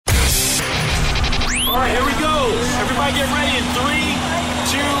All right, here we go. Everybody get ready in 3,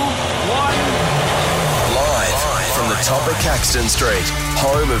 2, 1. Live from the top of Caxton Street,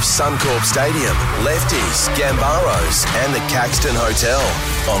 home of Suncorp Stadium, Lefties, Gambaros and the Caxton Hotel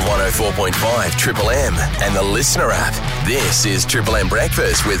on 104.5 Triple M and the Listener app. This is Triple M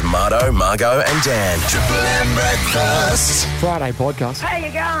Breakfast with Marto, Margot and Dan. Triple M Breakfast. Friday podcast. How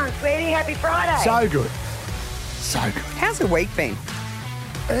you going, sweetie? Happy Friday. So good. So good. How's the week been?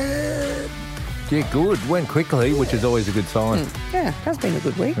 Yeah, good. Went quickly, which is always a good sign. Yeah, it has been a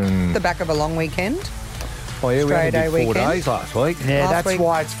good week. The back of a long weekend. Oh, yeah, we had Australia a big 4 weekend. days last week. Yeah, Last that's week-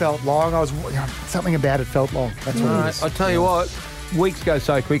 why it's felt long. Something about it felt long. That's what it is. I tell you what, weeks go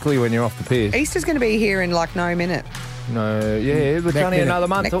so quickly when you're off the piss. Easter's going to be here in like no minute. No, yeah, but it's Next only minute. another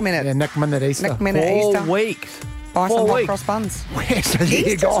month. Next minute. Yeah, next minute Easter. Next minute 4 Easter. weeks. Buy 4 some hot weeks. cross buns. Where's the year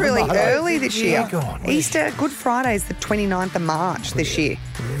Easter's gone, really mate? early this year. gone? Easter, Good Friday is the 29th of March this year.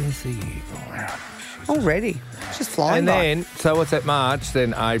 Where's the year gone? Already. It's just flying And by. then, so what's that, March?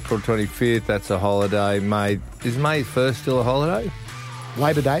 Then April 25th, that's a holiday. May 1st still a holiday?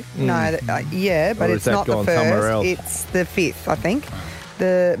 Labor Day. No, yeah, but Or has it's that not the gone somewhere first. else? It's the 5th, I think.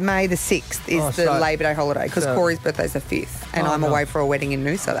 The May the 6th is Oh, the so- Labor Day holiday because so- Corey's birthday's the 5th and Oh, I'm no. away for a wedding in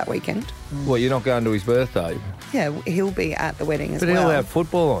Noosa that weekend. Well, you're not going to his birthday. Yeah, he'll be at the wedding as But well. he'll have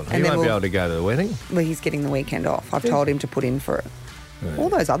football on. He And then won't be we'll- able to go to the wedding. Well, he's getting the weekend off. I've told him to put in for it. All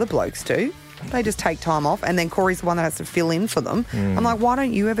those other blokes do. They just take time off, and then Corey's the one that has to fill in for them. I'm like, why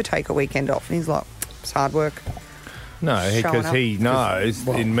don't you ever take a weekend off? And he's like, it's hard work. No, Showing because up. he knows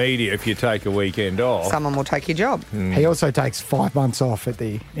in media if you take a weekend off. Someone will take your job. He also takes 5 months off at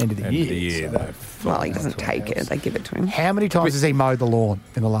the end of the End year. of the year, so- though. Well, he doesn't take it. They give it to him. How many times has he mowed the lawn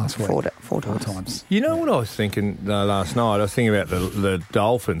in the last week? Four times. times. You know what I was thinking last night? I was thinking about the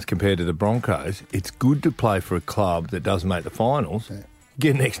Dolphins compared to the Broncos. It's good to play for a club that doesn't make the finals.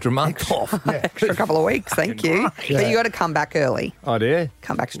 Get an extra month off. Extra a couple of weeks, thank you. But you got to come back early. Oh, dear.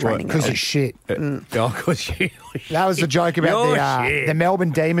 Come back to training Because early. of shit. Oh, because you. That was the joke about You're the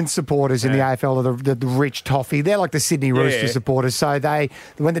Melbourne Demons supporters in the AFL, the rich toffee. They're like the Sydney Rooster Yeah. supporters. So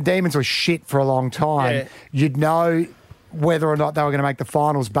when the Demons were shit for a long time, Yeah. you'd know whether or not they were going to make the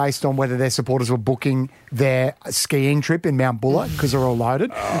finals based on whether their supporters were booking their skiing trip in Mount Buller because they're all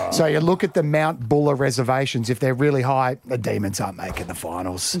loaded. So you look at the Mount Buller reservations. If they're really high, the Demons aren't making the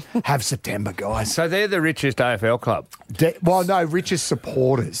finals. Have September, guys. So they're the richest AFL club. Well, no, richest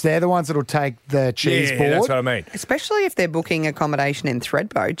supporters. They're the ones that'll take the cheese Yeah, board. that's what I mean. Especially if they're booking accommodation in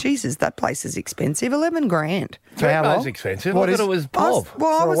Thredbo. Jesus, that place is expensive. 11 grand. For how Thredbo's long? expensive. What I is- thought it was I Bob.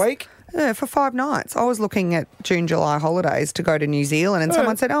 was- For a week? Yeah, for 5 nights. I was looking at June, July holidays to go to New Zealand and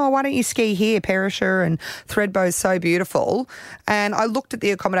someone said, why don't you ski here? Perisher and Thredbo's so beautiful. And I looked at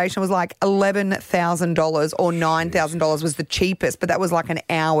the accommodation, it was like $11,000 or $9,000 was the cheapest, but that was like an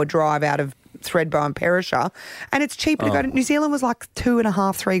hour drive out of Thredbo and Perisher. And it's cheaper to go to New Zealand was like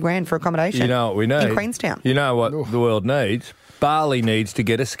 $2.5-3 grand for accommodation. You know what we need? In Queenstown. You know what the world needs? Bali needs to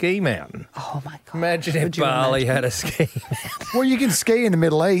get a ski mountain. Oh my God. Imagine if Would you Bali imagine? had a ski Well, you can ski in the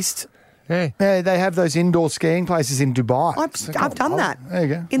Middle East. Yeah. Yeah, they have those indoor skiing places in Dubai. I've done that. There you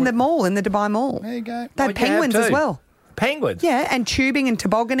go. In the mall, in the Dubai Mall. There you go. They Oh, had you have penguins as too? well. Penguins? Yeah, and tubing and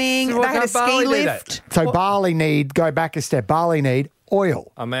tobogganing. So They why had a can't Bali ski do that? lift. So Bali go back a step, Bali need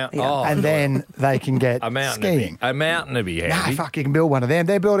oil. A mountain. Yeah. Oh, And then they can get a mountain. skiing. A mountain would be Nah, handy. fuck, you can build one of them.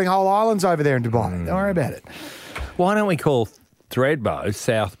 They're building whole islands over there in Dubai. Don't worry about it. Why don't we call Thredbo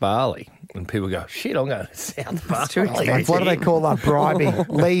South Bali? And people go, shit, I'm going to South Bali. too Like, expensive. what do they call that? Bribey.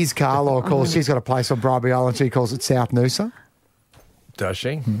 Lee's Carlaw calls, she's got a place on Bribey Island. She calls it South Noosa. Does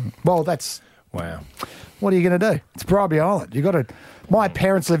she? Well, that's... Wow. What are you going to do? It's Bribey Island. You got to. My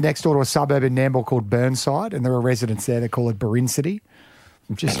parents live next door to a suburb in Nambour called Burnside, and there are residents there. They call it Barin City.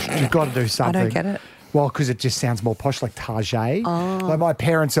 You've got to do something. get it. Well, because it just sounds more posh, like Tajay. Like my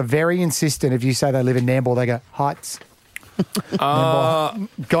parents are very insistent. If you say they live in Nambour, they go Heights. Got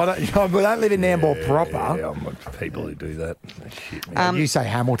it. We don't live in Nambour proper. Yeah, I'm with people who do that. Shit, man. You say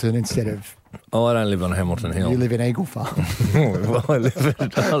Hamilton instead of. Oh, I don't live on Hamilton Hill. You live in Eagle Farm. Well, I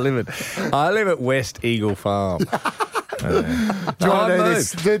live at West Eagle Farm. Do you want to do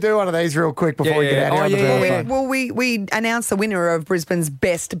this? Do one of these real quick before we get Yeah. out here Oh, on the yeah, burn yeah. phone. Well, we announced the winner of Brisbane's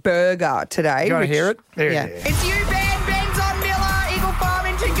best burger today. You wanna hear it? Here Yeah. it is. It's you, Ben. Ben's on Miller, Eagle Farm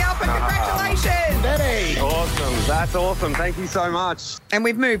in Chingalpa. Congratulations. Benny. Awesome. That's awesome. Thank you so much. And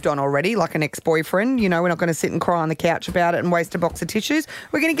we've moved on already, like an ex-boyfriend. You know, we're not going to sit and cry on the couch about it and waste a box of tissues.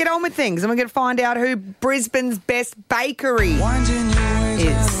 We're going to get on with things, and we're going to find out who Brisbane's best bakery is.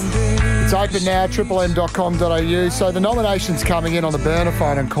 It's open now, triplem.com.au. So the nominations coming in on the burner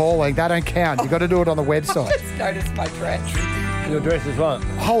phone and calling, they don't count. You've got to do it on the website. Just noticed my dress. Your dress is what?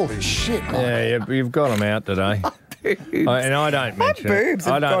 Holy shit, mate. Yeah, you've got them out today. And I don't My mention boobs it.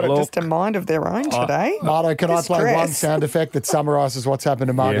 I have don't got look. just a mind of their own today. Marto, can This I play one dress. sound effect that summarises what's happened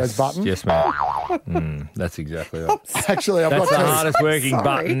to Margot's Yes, button? yes, mate. That's exactly right. Actually, I've That's got the two. hardest working Sorry.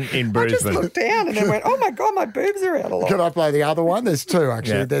 button in I just Brisbane. looked down and then went, oh my God, my boobs are out a lot. Can I play the other one? There's two,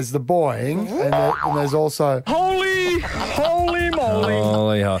 actually. Yeah. There's the boing, and there's also... Holy moly.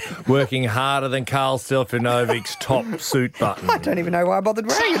 Holy hell. Working harder than Carl Selfinovic's top suit button. I don't even know why I bothered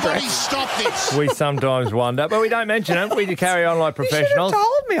wearing a dress. Stop this. We sometimes wonder, but we don't mention it. We carry on like You should have professionals. told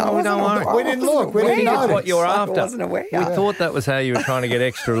me. I Oh, wasn't don't worry. aware. We didn't look. We didn't aware. notice. What you're I after. wasn't aware. We thought that was how you were trying to get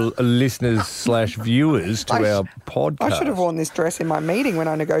extra listeners/viewers to our podcast. I should have worn this dress in my meeting when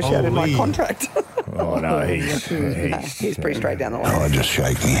I negotiated my contract. Oh, no, he's He's pretty straight down the line. I just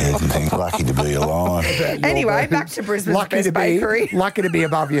shake my head and think lucky to be alive. Anyway, back to Brisbane's best bakery. Lucky to be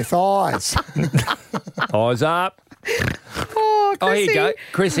above your thighs. eyes up. Oh, Oh, here you Chrissy. go.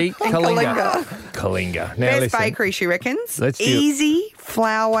 Chrissy, Kalinga. Kalinga. Now Best listen. bakery, she reckons. Let's do- Easy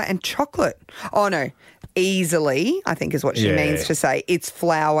flour and chocolate. Oh, no. Easily, I think is what she Yeah. means to say. It's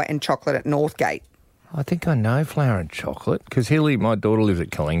flour and chocolate at Northgate. I think I know flour and chocolate because Hilly, my daughter, lives at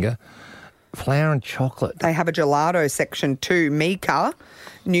Kalinga. Flour and chocolate. They have a gelato section too. Mika,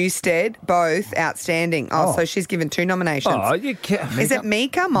 Newstead, both outstanding. Oh, so she's given 2 nominations. Oh, you can't. Is it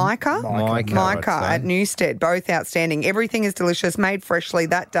Mika? Micah? Micah, Micah I'd say. at Newstead, both outstanding. Everything is delicious, made freshly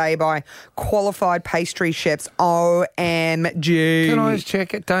that day by qualified pastry chefs. OMG. Can I just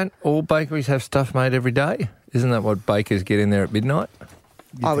check it? Don't all bakeries have stuff made every day? Isn't that what bakers get in there at midnight?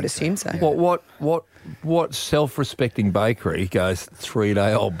 I would assume so. What self-respecting bakery goes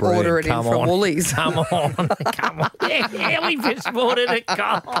 3-day-old bread? Order it in Come from on. Woolies. Come on. Come on. Yeah, we just bought it at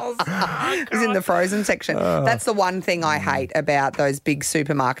Coles. It's in the frozen section. That's the one thing I hate about those big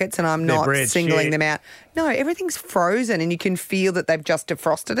supermarkets, and I'm Their not bread's singling shit. them out. No, everything's frozen, and you can feel that they've just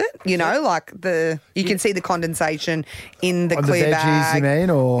defrosted it. You know, like you can see the condensation in the On the clear veggies, bag. you mean,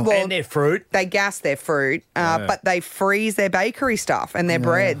 or... Well, And their fruit. they gas their fruit, but they freeze their bakery stuff and their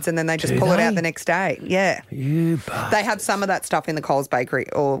breads, and then they just pull it out the next day. Yeah. They have some of that stuff in the Coles bakery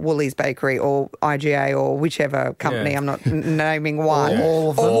or Woolies bakery or IGA or whichever company. Yeah. I'm not naming one. All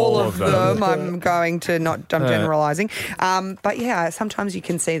of them. All All of of them. them. I'm going to I'm generalising. But yeah, sometimes you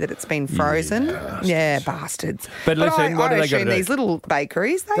can see that it's been frozen. Yeah, bastards. But listen, what I do they assume gotta do? these little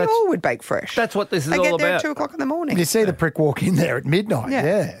bakeries, they That's- all would bake fresh. That's what this is they all get there about. at 2 o'clock in the morning. You see the prick walk in there at midnight. Yeah.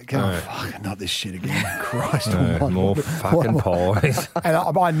 Yeah. Go, fuck, not this shit again. Christ. almighty. More fucking pies. And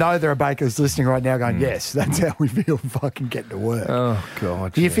I know there are bakers listening right now going, yes, that's how we feel fucking getting to work. Oh,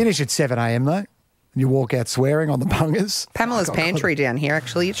 God. Do you finish at 7 a.m. though? You walk out swearing on the bungers? Pamela's Oh, Pantry down here,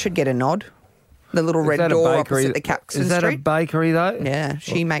 actually, it should get a nod. The little Is red that a door bakery? opposite the Caxton Is that Street. a bakery, though? Yeah,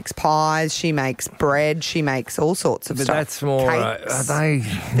 she makes pies, she makes bread, she makes all sorts of But stuff. that's more... Cakes, are they...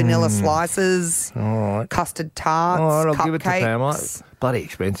 vanilla slices, All right. custard tarts, All right, I'll cupcakes. give it to Pamela. Bloody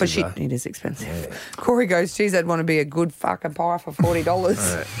expensive, But though. it is expensive. Corey goes, geez, I'd want to be a good fucking pie for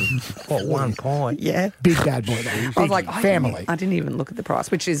 $40. What, one pie? Yeah. Big bad boy, though. I was like, family. I didn't even look at the price,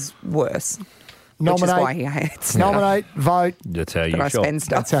 which is worse. Which is Nominate. why he hates Nominate, vote. That's how you that I shop. spend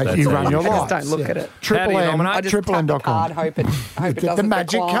stuff. That's how you run your I life. just don't look at it. How do you nominate? I just tap the card, triplem.com. hope it The doesn't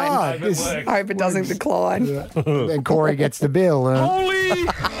magic decline. card. I hope it doesn't decline. Then Corey gets the bill.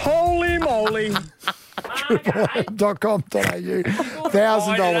 Holy moly. triplem.com.au. $1,000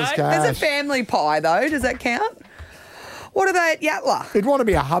 There's a cash. family pie though. Does that count? What are they at Yatla? It'd want to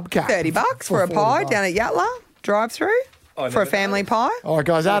be a hubcap. $30 for a pie down at Yatla. Drive through for a family pie. All right,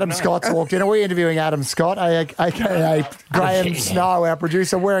 guys, Adam Scott's walked in. Are we interviewing Adam Scott, a.k.a. Graham Snow, our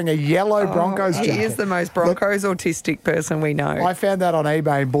producer, wearing a yellow Broncos He jacket? is the most Broncos autistic person we know. I found that on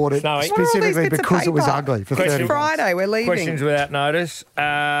eBay and bought it Snowy. What are all these specifically bits of because it was paper? ugly for Question. $30. It's Friday. We're leaving. Questions without notice.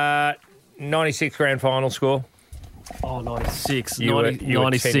 96 grand final score. Oh, 96. You were 90, 10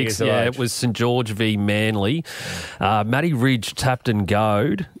 96, years of yeah. age. It was St George v Manly. Matty Ridge tapped and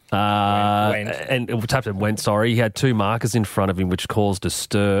goed. Went. And tapped and went, sorry. He had 2 markers in front of him, which caused a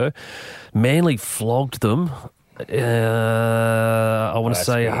stir. Manly flogged them. I want to That's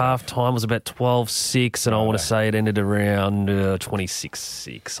say good. half time was about 12-6, and I want to say it ended around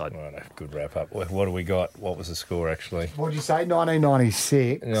 26-6. Right, good wrap up. What do we got? What was the score, actually? What did you say?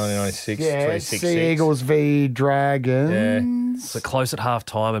 1996. 1996, Yeah, 366. Sea Eagles v Dragons. So close at half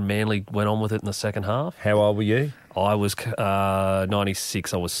time, and Manly went on with it in the second half. How old were you? I was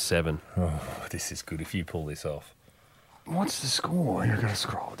 96, I was 7. Oh, this is good if you pull this off. What's the score? You're going to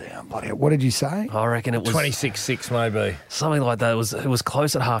scroll down, buddy. What did you say? I reckon it was 26-6 maybe. something like that. It was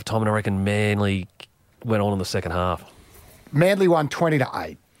close at half time, and I reckon Manly went on in the second half. Manly won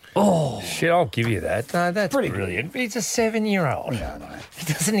 20-8. Oh. Shit, I'll give you that. No, that's brilliant. He's a 7-year-old. Yeah, I know.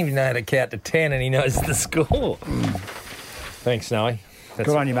 He doesn't even know how to count to 10 and he knows the score. Thanks, Snowy. Good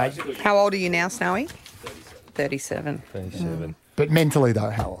on you, mate. How old are you now, Snowy? 37. 37. But mentally, though,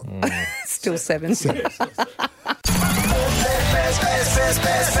 how old? Still 7.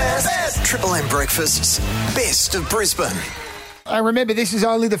 Triple M breakfasts, best of Brisbane. And remember, this is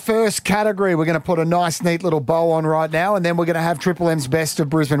only the first category. We're going to put a nice, neat little bow on right now, and then we're going to have Triple M's Best of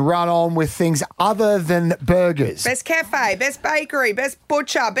Brisbane run on with things other than burgers. Best cafe, best bakery, best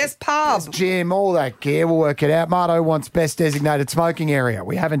butcher, best pub. Best gym, all that gear. We'll work it out. Marto wants best designated smoking area.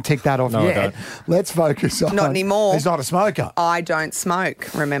 We haven't ticked that off No, I yet. don't. Let's focus on... Not anymore. He's not a smoker. I don't smoke,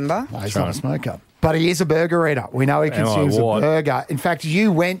 remember? No, he's not a smoker. But he is a burger eater. We know he consumes a burger. In fact,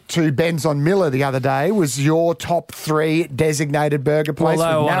 you went to Ben's on Miller the other day. Was your top 3 designated burger place?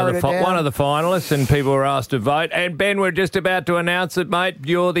 Well, they were We've one of the finalists and people were asked to vote. And, Ben, we're just about to announce it, mate.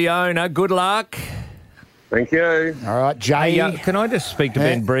 You're the owner. Good luck. Thank you. All right, Jay. Hey, can I just speak to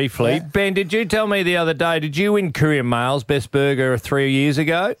Ben briefly? Yeah. Ben, did you tell me the other day, did you win Courier Mail's Best Burger 3 years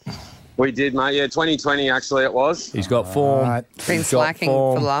ago? We did, mate. Yeah, 2020 actually it was. He's got form. Right. Been He's got slacking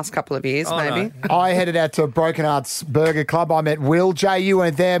form. for the last couple of years, maybe. I headed out to Broken Hearts Burger Club. I met Will. Jay, you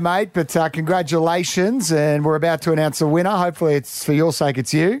weren't there, mate, but congratulations. And we're about to announce a winner. Hopefully, it's for your sake,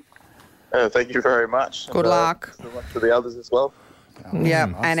 it's you. Thank you very much. Good luck. Good luck to the others as well.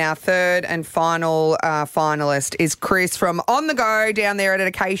 Yeah, and our third and final finalist is Chris from On The Go down there at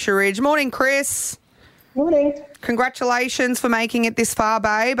Acacia Ridge. Morning, Chris. Morning. Congratulations for making it this far,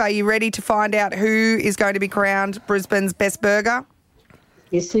 babe. Are you ready to find out who is going to be crowned Brisbane's best burger?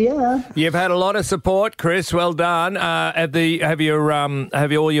 Yes, we are. You've had a lot of support, Chris. Well done. Have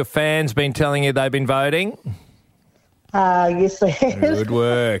all your fans been telling you they've been voting? Yes, they have. Good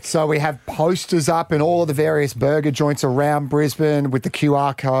work. So we have posters up in all of the various burger joints around Brisbane with the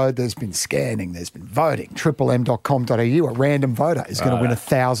QR code. There's been scanning. There's been voting. triplem.com.au. A random voter is going to win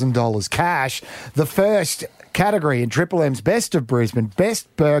 $1,000 cash. The first category in Triple M's Best of Brisbane,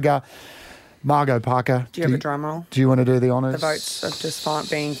 Best Burger. Margot Parker. Do you have a drum roll? Do you want to do the honours? The votes are just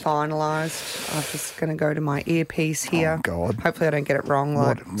being finalised. I'm just going to go to my earpiece here. Oh, God. Hopefully I don't get it wrong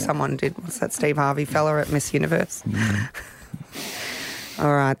like someone did. What's that Steve Harvey fella at Miss Universe?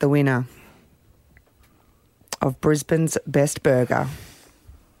 All right, the winner of Brisbane's Best Burger.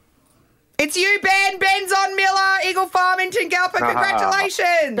 It's you, Ben. Ben's on Miller, Eagle Farm in Tingalpa.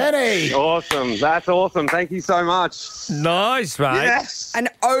 Congratulations. Benny. Awesome. That's awesome. Thank you so much. Nice, mate. Yes. An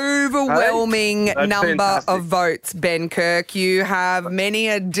overwhelming That's number fantastic. of votes, Ben Kirk. You have many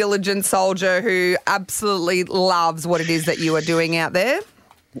a diligent soldier who absolutely loves what it is that you are doing out there.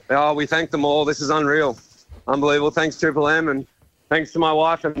 Oh, we thank them all. This is unreal. Unbelievable. Thanks, Triple M, and thanks to my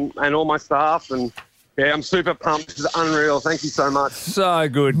wife and all my staff. And yeah, I'm super pumped. This is unreal. Thank you so much. So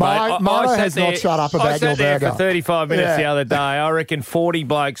good, mate. Marto has not shut up about I sat your there burger. for 35 minutes Yeah. the other day. I reckon 40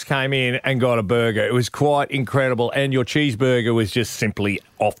 blokes came in and got a burger. It was quite incredible. And your cheeseburger was just simply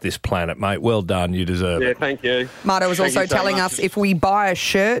off this planet, mate. Well done. You deserve Yeah, it. thank you. Marto was Thank also you so telling much. us if we buy a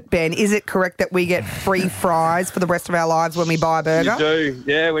shirt, Ben, is it correct that we get free fries for the rest of our lives when we buy a burger? You do.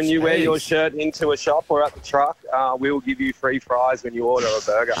 Yeah, when you wear your Jeez. shirt into a shop or at the truck, we'll give you free fries when you order a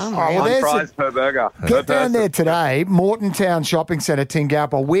burger. Oh, well, One there's fries per burger. Get per down there person. today, Mortontown Shopping Centre,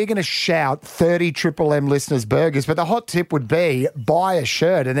 Tingalpa. We're going to shout 30 Triple M listeners' burgers, but the hot tip would be buy a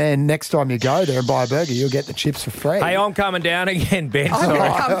shirt, and then next time you go there and buy a burger, you'll get the chips for free. Hey, I'm coming down again, Ben. I'm Sorry.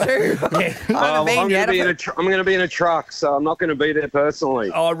 going to come too. I haven't been yet. I'm going to be in a truck, so I'm not going to be there personally.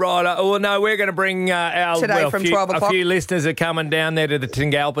 Oh, right. Well, no, we're going to bring our Today from 12 a o'clock. few listeners are coming down there to the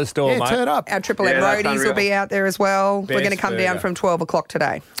Tingalpa store, Yeah, mate. turn up. Our Triple M Yeah, that's roadies will unreal. be out there as well. We're Best going to come down burger. from 12 o'clock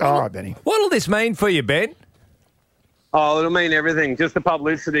today. All right, Benny. What'll this mean for you, Ben? Oh, it'll mean everything. Just the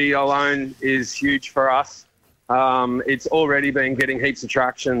publicity alone is huge for us. It's already been getting heaps of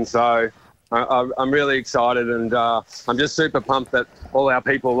traction, so I'm really excited, and I'm just super pumped that all our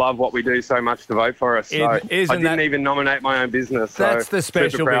people love what we do so much to vote for us. So I Isn't didn't that- even nominate my own business. So That's the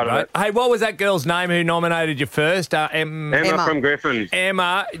special super bit, proud of mate. it. Hey, what was that girl's name who nominated you first? Emma from Griffin.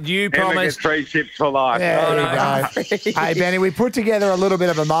 Emma, you Emma gets promised. free chips for life. There you go. Hey, Benny, we put together a little bit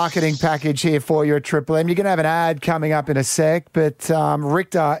of a marketing package here for you at Triple M. You're going to have an ad coming up in a sec, but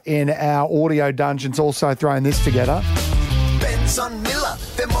Richter in our audio dungeon's also throwing this together. Ben's on Miller,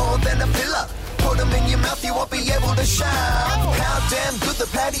 they're more than a filler. put them in your mouth, you won't be able to shout. How damn good the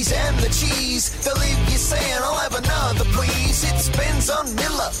patties and the cheese. They'll leave you saying, I'll have another please. It's Ben's on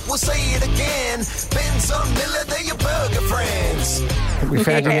Miller, we'll say it again. Ben's on Miller, they're your burger friends. We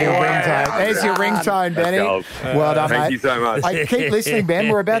found your new ringtone. There's your ringtone, Benny. Well done, Thank mate. you so much. Keep listening, Ben.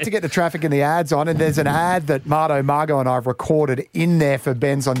 We're about to get the traffic and the ads on, and there's an ad that Margot and I have recorded in there for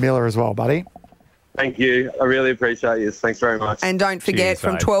Ben's on Miller as well, buddy. Thank you. I really appreciate you. Thanks very much. And don't forget,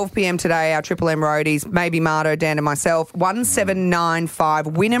 from 12 p.m. today, our Triple M roadies, maybe Mardo, Dan and myself, 1795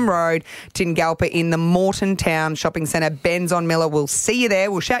 Wynnum Road, Tingalpa in the Moreton Town Shopping Centre. Ben's on Miller. We'll see you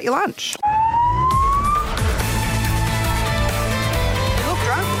there. We'll shout your lunch. You look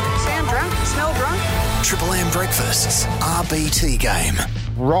drunk. Sound drunk. Smell drunk. Triple M Breakfast's RBT game.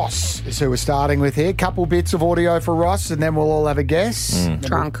 Ross is who we're starting with here. Couple bits of audio for Ross, and then we'll all have a guess.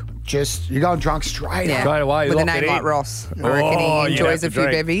 Drunk. You're going drunk straight Yeah. Straight away. With a lock name it like in. Ross. I reckon he enjoys a few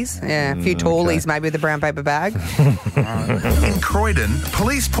bevies. Yeah, a few tallies, maybe with a brown paper bag. In Croydon,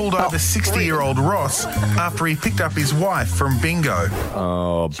 police pulled over 60-year-old Ross after he picked up his wife from bingo.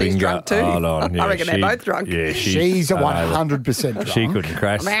 Oh, She's bingo. drunk too. Hold on. I reckon they're both drunk. Yeah, She's 100% drunk. She couldn't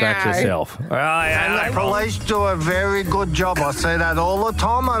scratch herself. And the police do a very good job. I see that all the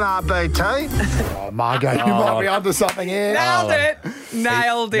time on RBT. Oh, Margot, you might be onto something here. Nailed it.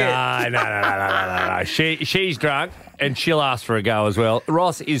 Nailed it. No. She's drunk, and she'll ask for a go as well.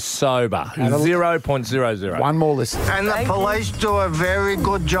 Ross is sober. 0.00. One more listen. And the police do a very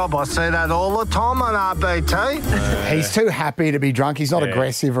good job. I see that all the time on RBT. He's too happy to be drunk. He's not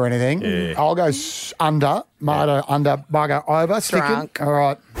aggressive or anything. I'll go under. Margo under. Margo over. Drunk. All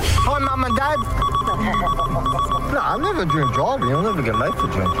right. Hi, Mum and Dad. No, I never drink driving. You'll never get made for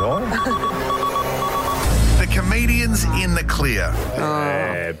drink driving. The comedians in the clear.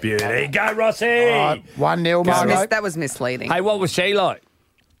 Yeah, beauty. Go, Rossi. 1-0, Margo. That was misleading. Hey, what was she like?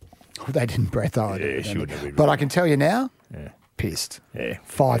 They didn't breath over. Yeah, she wouldn't have been But I can tell you now, Yeah. pissed. Yeah.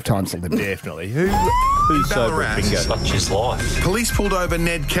 5 times the limit. Definitely. Who's sober at bingo? Such is life. Police pulled over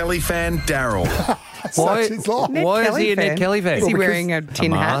Ned Kelly fan Daryl. Such is life. Why is he a Ned Kelly fan? Is he wearing a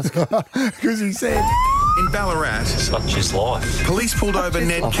tin hat? Because he said... In Ballarat, Such is life. police pulled over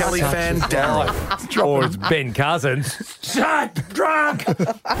Ned Kelly fan Daryl. Or it's Ben Cousins. Shut! Drunk!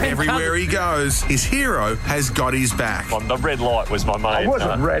 Everywhere he goes, his hero has got his back. The red light was my main. It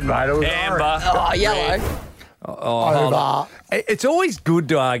wasn't red, mate. It was Amber. Oh, yellow. Hold on. It's always good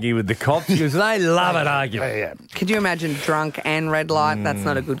to argue with the cops because they love an argument. Could you imagine drunk and red light? That's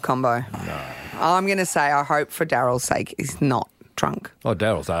not a good combo. No. I'm going to say, I hope for Daryl's sake, he's not drunk. Oh,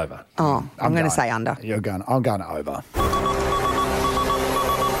 Daryl's over. Oh, I'm going to say under. I'm going over.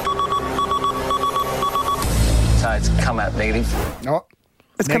 So it's come out negative. Oh,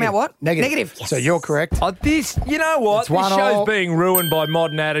 It's come out what? Negative. So you're correct. Oh, you know what? It's This 1-0. show's being ruined by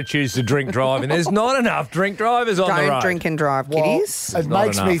modern attitudes to drink driving. There's not enough drink drivers on the road. Don't drink and drive, kiddies. It not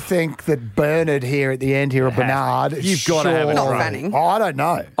makes me enough. think that Bernard here at the end here, or Bernard, You've got to have a Not drink. Fanning. Oh, I don't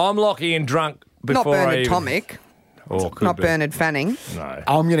know. I'm locking in drunk before Not I Bernard even... Tomic. Oh, could Not be. Bernard Fanning. No.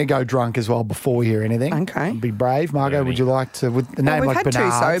 I'm going to go drunk as well before we hear anything. Okay. Be brave. Margo, would you like to, with a name We've like had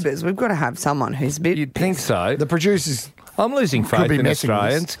Bernard? 2 sobers. We've got to have someone who's a bit... You'd think so. The producers... I'm losing faith be in messing with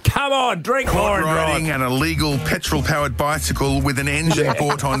Australians. Come on, drink more Caught and riding drive. an illegal petrol-powered bicycle with an engine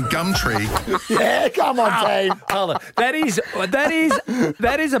bought on Gumtree. Yeah, come on, team. Hold on. That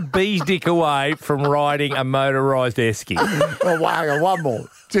is a bee's dick away from riding a motorised esky. Oh, wow, one more.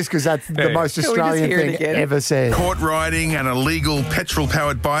 Just because that's the most Can we just Australian hear it thing again? ever said. Caught riding an illegal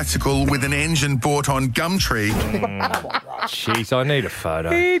petrol-powered bicycle with an engine bought on Gumtree. Jeez, I need a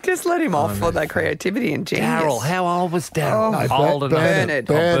photo. You just let him off for the creativity and genius. Daryl, how old was Daryl? No, Old enough. Bernard.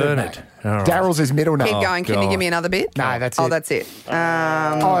 Bernard. All right. Daryl's his middle name. Keep going. Can you God. give me another bit? No, that's Oh, it. that's it.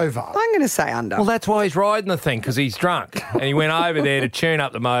 Over. I'm going to say under. Well, that's why he's riding the thing, because he's drunk. And he went over there to tune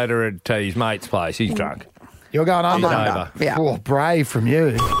up the motor at his mate's place. He's drunk. You're going under. under. Yeah. Oh, brave from you.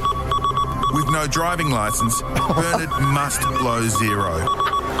 With no driving licence, Bernard must blow 0.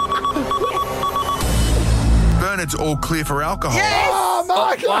 Bernard's all clear for alcohol. Oh,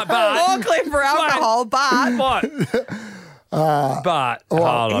 Margo. All clear for alcohol, but What? But hold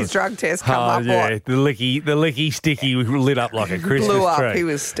on. his drug test come up. yeah, What? the licky sticky lit up like a Christmas Blew up. tree. He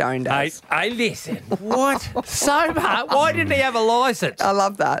was stoned Hey, as. listen. What? Sober? Why didn't he have a licence? I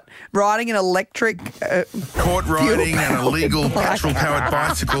love that. Riding an electric. Caught riding an fuel-powered illegal bike. petrol-powered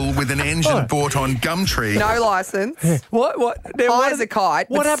bicycle with an engine bought on Gumtree. No licence. What? Now, High as a kite,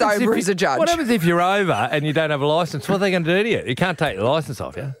 but sober as a judge. What happens if you're over and you don't have a licence? What are they going to do to you? You can't take your licence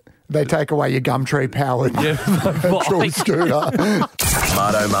off you. They take away your Gumtree powered petrol scooter.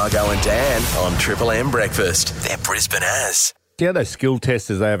 Mardo, Margo and Dan on Triple M Breakfast. They're Brisbane as. Do you know those skill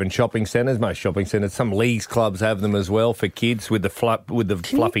testers they have in shopping centres? Most shopping centres, some leagues clubs have them as well for kids with the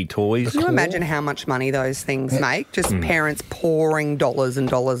fluffy toys. Can you imagine how much money those things make? Just parents pouring dollars and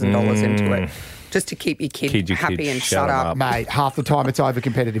dollars and dollars into it just to keep your kid happy and shut up. Mate, half the time it's over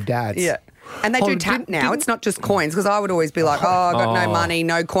competitive dads. Yeah. And they do tap now. It's not just coins, because I would always be like, I've got no money,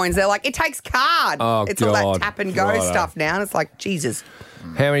 no coins. They're like, it takes card. It's all that tap and go stuff now. And it's like, Jesus.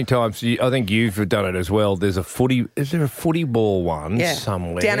 How many times? I think you've done it as well. Is there a footy ball one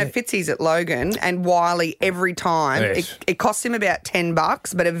somewhere? Down at Fitzy's at Logan, and Wiley every time. It costs him about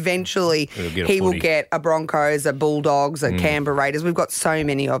 $10, but eventually he will get a Broncos, a Bulldogs, a Canberra Raiders. We've got so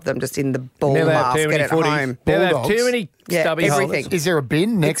many of them just in the ball basket at home. Never have too many stubby everything. holders. Is there a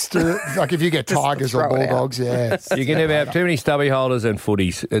bin next to, like if you get Tigers or Bulldogs? Yeah. You can never have too many stubby holders and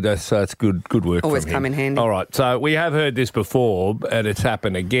footies. So it's good work Always from him. come in handy. All right, so we have heard this before, and it's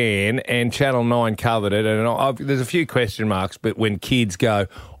happened again, and Channel 9 covered it, and there's a few question marks, but when kids go,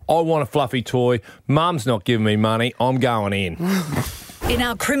 I want a fluffy toy, Mum's not giving me money, I'm going in. In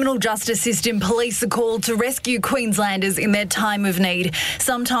our criminal justice system, police are called to rescue Queenslanders in their time of need.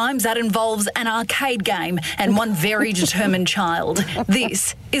 Sometimes that involves an arcade game and one very determined child.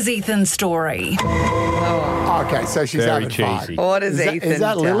 This is Ethan's story. Okay, so she's Very having cheesy. fun. What is Ethan Is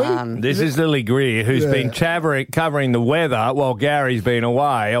that done? Lily? This is Lily Greer, who's been covering the weather while Gary's been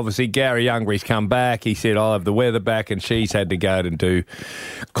away. Obviously, Gary Youngry's come back. He said, I'll have the weather back, and she's had to go and do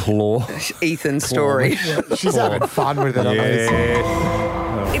Ethan's story. She's having fun with it.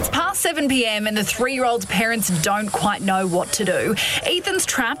 It's past 7 p.m. and the 3-year-old's parents don't quite know what to do. Ethan's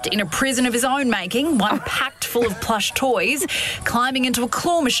trapped in a prison of his own making, one packed full of plush toys, climbing into a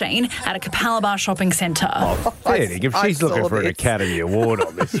claw machine at a Capalaba shopping centre. She's looking for an Academy Award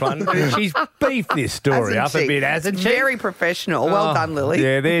on this one. She's beefed this story up a bit, hasn't she? Very professional. Well done, Lily.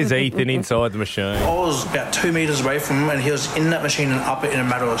 Yeah, there's Ethan inside the machine. I was about 2 metres away from him, and he was in that machine and up it in a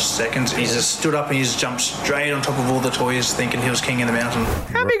matter of seconds. He just stood up and he just jumped straight on top of all the toys, thinking he was king of the mountain.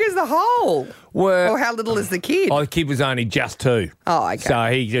 How big is the hole? Well, or how little is the kid? The kid was only just 2. Oh, okay. So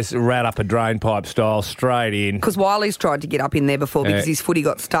he just ran up a drain pipe style straight in. Because Wiley's tried to get up in there before because his footy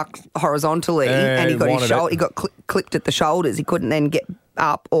got stuck horizontally and he got he got clipped at the shoulders. He couldn't then get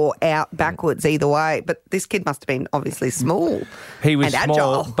up or out backwards either way. But this kid must have been obviously small. He was and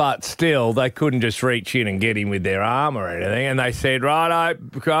small, agile. but still they couldn't just reach in and get him with their arm or anything. And they said, righto,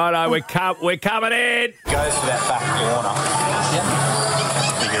 we're coming in. Go for that back corner. Yep.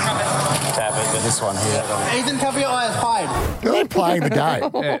 Tap it with this one here. Ethan, cover your eyes, hide. They're playing the game.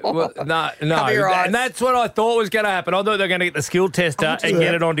 No. Cover your eyes. And that's what I thought was going to happen. I thought they were going to get the skill tester and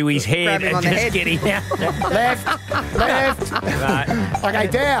get it onto his head and just get him out. Left. Right. Okay,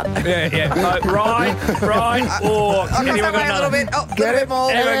 down. Yeah. Right. Or anyone got a little bit. Oh, Get it.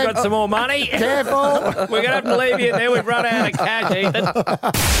 more. Anyone got some more money? Careful. We're going to have to leave you there. We've run out of cash, Ethan.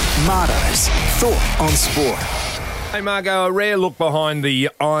 Mardo's Thought on Sport. Hey, Margot, a rare look behind the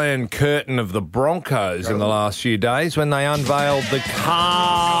iron curtain of the Broncos in the last few days when they unveiled the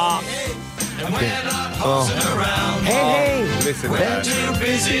car. Hey. Listen to that.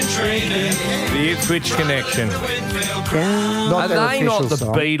 The Ipswich connection. Are they not the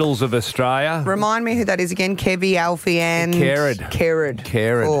Beatles of Australia? Remind me who that is again. Kevy, Alfie and...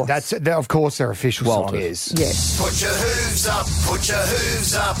 Kerrod. Oh. That's of course their official song is. Yes. Put your hooves up, put your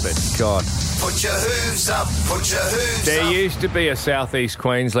hooves up. But God. Put your hooves up, put your hooves There up. used to be a Southeast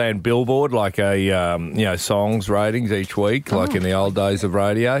Queensland billboard, like a songs ratings each week, like in the old days of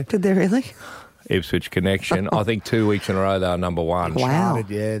radio. Did they really? Ipswich connection. I think 2 weeks in a row they were number 1. Wow.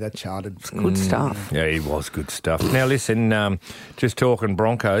 That charted. It's good stuff. Yeah, it was good stuff. Now, listen, just talking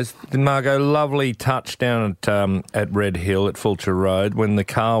Broncos, Margot, lovely touchdown at Red Hill at Fulcher Road when the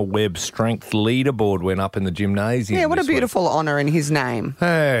Carl Webb Strength Leaderboard went up in the gymnasium. Yeah, what a this week. beautiful honour in his name.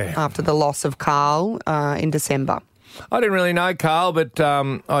 Hey. After the loss of Carl in December. I didn't really know Carl, but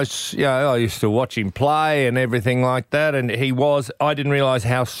I used to watch him play and everything like that, and I didn't realise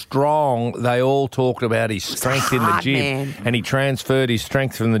how strong they all talked about his strength in the gym. Man. And he transferred his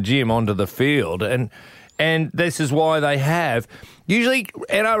strength from the gym onto the field. And this is why they have. Usually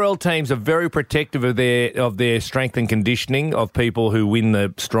NRL teams are very protective of their strength and conditioning of people who win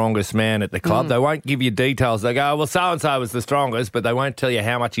the strongest man at the club. They won't give you details. They go, well, so-and-so was the strongest, but they won't tell you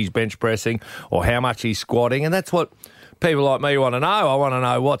how much he's bench pressing or how much he's squatting. And that's what people like me want to know. I want to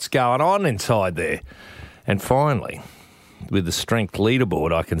know what's going on inside there. And finally, with the strength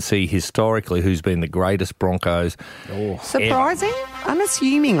leaderboard, I can see historically who's been the greatest Broncos Surprising? ever.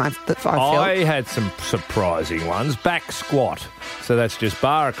 unassuming, I felt. I had some surprising ones. Back squat. So that's just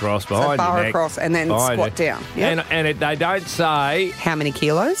bar across behind bar your neck. across and then behind squat you. down. Yep. And they don't say... How many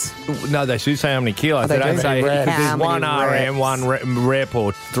kilos? No, they should say how many kilos. Oh, they they don't do. say Reps. if there's How one many RM, one rep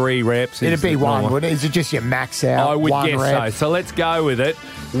or 3 reps. It'd be is the one, normal. wouldn't it? Is it just your max out? I would one guess rep? so. So let's go with it.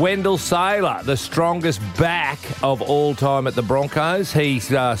 Wendell Saylor, the strongest back of all time at the Broncos.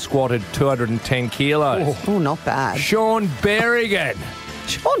 He's squatted 210 kilos. Oh, not bad. Sean Berrigan.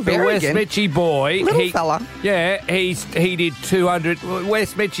 Sean The West Berrigan. Mitchie boy. Little fella. Yeah, he did 200.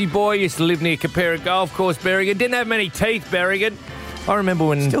 West Mitchie boy used to live near Capera Golf Course, Berrigan. Didn't have many teeth, Berrigan. I remember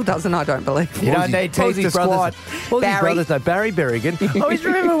when... Still doesn't, I don't believe. You don't need teeth to squat. What was his Barry. brothers? No, Barry Berrigan. I always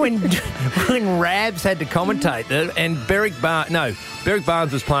remember when Rabs had to commentate it and Berrick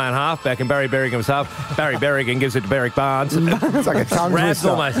Barnes was playing halfback and Barry Berrigan was half. Barry Berrigan gives it to Berrick Barnes. It's like a tongue Rabs twister.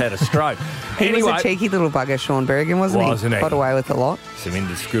 almost had a stroke. He Anyway, was a cheeky little bugger, Sean Berrigan, wasn't he? Got away with a lot. Some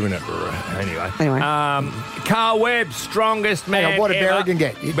indiscriminate. Anyway. Anyway. Carl Webb, strongest man Hang on, what did ever. Berrigan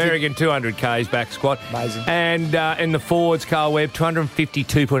get? Berrigan, 200 Ks back squat. Amazing. And in the forwards, Carl Webb,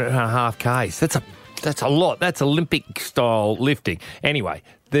 252.5 Ks. That's a lot. That's Olympic-style lifting. Anyway,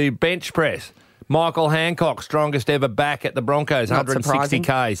 the bench press. Michael Hancock, strongest ever back at the Broncos, Not 160 surprising.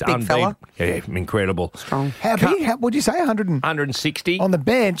 Ks. Big fella. Yeah, incredible. Strong. How big? What'd you say? 160. On the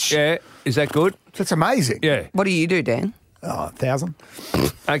bench? Yeah. Is that good? That's amazing. Yeah. What do you do, Dan? 1,000.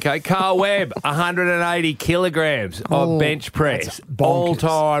 Okay, Carl Webb, 180 kilograms of bench press. that's bonkers.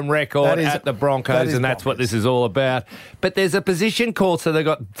 All-time record at the that Broncos, is and that's what bonkers. this is all about. But there's a position called, so they've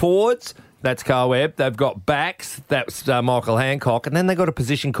got forwards, that's Carl Webb. They've got backs, that's Michael Hancock. And then they've got a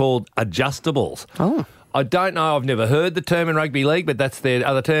position called adjustables. Oh. I don't know, I've never heard the term in rugby league, but that's their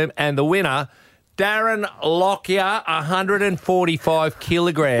other term. And the winner... Darren Lockyer, 145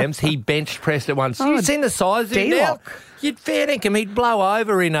 kilograms. He bench pressed at once. You've seen the size of him now? D-Lock. You'd fair dinkum, he'd blow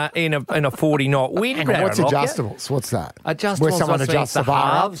over in a 40-knot wind. Hang on, Darren what's Lockyer. adjustables? What's that? Adjustables Where someone must mean adjusts the the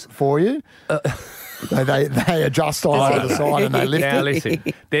bar up halves. for you? They adjust on either side and they lift Now it. listen,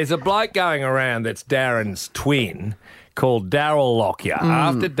 there's a bloke going around that's Darren's twin called Daryl Lockyer.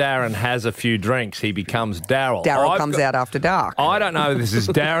 After Darren has a few drinks, he becomes Daryl. Daryl comes out after dark. I don't know if this is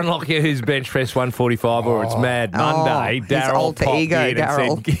Darren Lockyer who's bench pressed 145 or it's Mad Monday. his Daryl alter popped ego, in and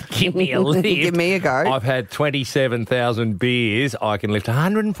Daryl. said, give me a lift. Give me a go. I've had 27,000 beers. I can lift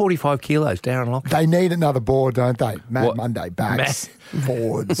 145 kilos, Darren Lockyer. They need another board, don't they? Mad What? Monday, backs,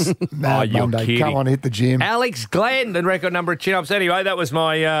 forwards. Mad you're Monday. kidding. Come on, hit the gym. Alex Glenn, the record number of chin-ups. Anyway, that was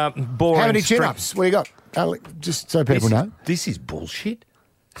my boring How many strength. chin-ups? What do you got? Alex, just so people know. This is bullshit.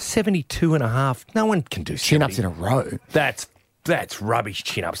 72 and a half. No one can do Chin-ups 70. in a row. That's rubbish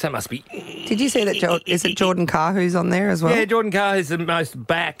chin-ups. That must be... Did you see that? Is it Jordan Carr who's on there as well? Yeah, Jordan Carr has the most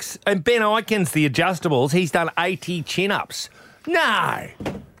backs. And Ben Aikens, the adjustables, he's done 80 chin-ups. No.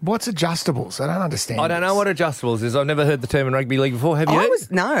 What's adjustables? I don't understand. I don't know what adjustables is. I've never heard the term in rugby league before. Have you?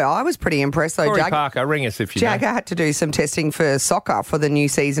 I was pretty impressed though. Corey Parker, ring us if you Jagger know. had to do some testing for soccer for the new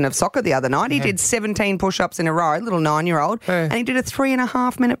season of soccer the other night. He did 17 push-ups in a row, little 9-year-old, and he did a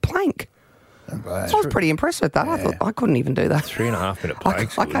 3.5-minute plank. I was pretty impressed with that. I thought I couldn't even do that. 3.5-minute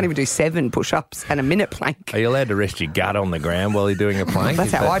planks. I can't even do 7 push-ups and a minute plank. Are you allowed to rest your gut on the ground while you're doing a plank?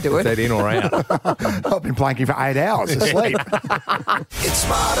 That's how I do it. Is that in or out? I've been planking for 8 hours asleep. It's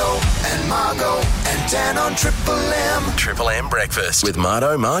Marto and Margot and Dan on Triple M. Triple M Breakfast with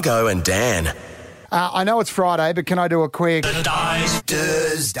Marto, Margot and Dan. I know it's Friday, but can I do a quick...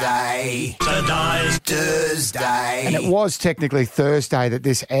 Thursday. And it was technically Thursday that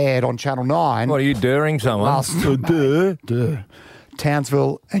this aired on Channel 9. What, are you during someone?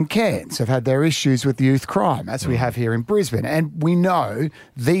 Townsville and Cairns have had their issues with youth crime, as we have here in Brisbane. And we know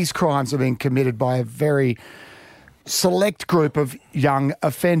these crimes are being committed by a very select group of young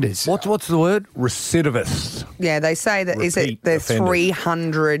offenders. What's the word? Recidivists. Yeah, they say that Repeat there's offenders.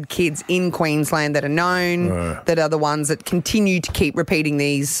 300 kids in Queensland that are known, that are the ones that continue to keep repeating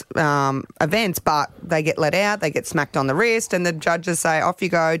these events, but they get let out, they get smacked on the wrist, and the judges say, off you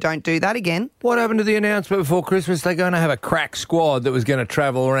go, don't do that again. What happened to the announcement before Christmas? They're going to have a crack squad that was going to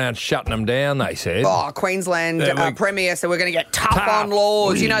travel around shutting them down, they said. Oh, Queensland Premier, so we're going to get tough on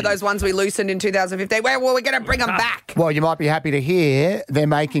laws. You know those ones we loosened in 2015? Well, we're going to bring them back. Well, you might be happy to hear they're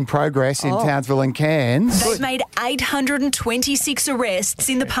making progress in Townsville and Cairns. They've made 826 arrests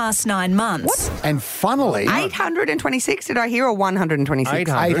in the past 9 months. And funnily... 826, did I hear, or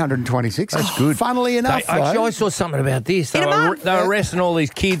 126? 826. That's good. Funnily enough, Actually, though. I saw something about this. In a month. They were arresting all these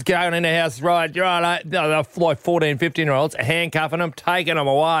kids going in the house, right, they're like 14, 15-year-olds, handcuffing them, taking them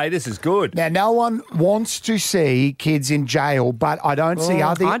away. This is good. Now, no one wants to see kids in jail, but I don't see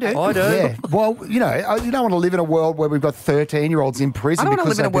other... I do. I do. Yeah. Well, you know, you don't want to live in a world world where we've got 13-year-olds in prison I don't want to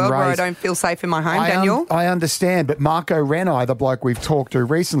because live in a they've been world where I raised. don't feel safe in my home, Daniel. I understand, but Marco Renai, the bloke we've talked to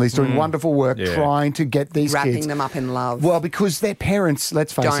recently, is doing wonderful work trying to get these Wrapping kids. them up in love. Well, because their parents,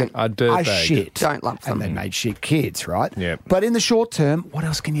 let's face it, are shit. Don't love them. And they made shit kids, right? Yeah. But in the short term, what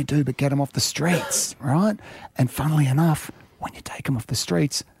else can you do but get them off the streets, right? And funnily enough, when you take them off the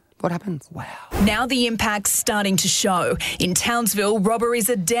streets, what happens? Wow. Now the impact's starting to show. In Townsville, robberies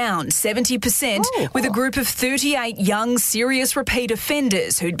are down 70%, with a group of 38 young serious repeat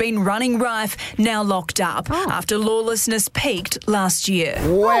offenders who'd been running rife now locked up after lawlessness peaked last year.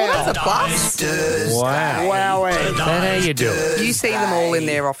 Wow. That's a plus. Wow. That's how you do it. You see them all in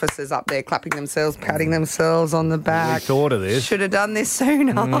their offices up there clapping themselves, patting themselves on the back. We thought of this. Should have done this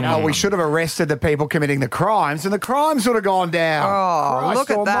sooner. No, we should have arrested the people committing the crimes, and the crimes would have gone down. Oh, Christ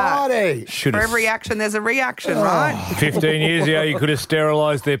look at that. almighty. For every action, there's a reaction, right? 15 years ago, you could have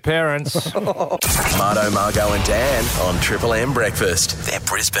sterilised their parents. Marto, Margo and Dan on Triple M Breakfast. They're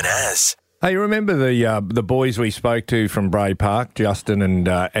Brisbane as. Hey, remember the boys we spoke to from Bray Park, Justin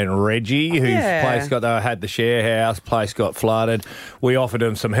and Reggie, whose place had the share house, place got flooded. We offered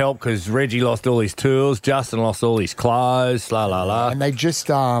them some help because Reggie lost all his tools, Justin lost all his clothes, And they just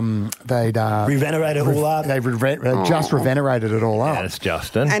revenerated it all up. They just revenerated it all up. That's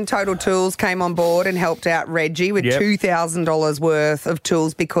Justin. And Total Tools came on board and helped out Reggie with $2,000 worth of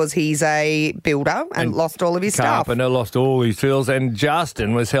tools because he's a builder and lost all of his stuff. Carpenter lost all his tools, and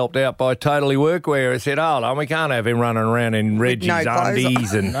Justin was helped out by Totally Workwear. He said, hold on, we can't have him running around in Reggie's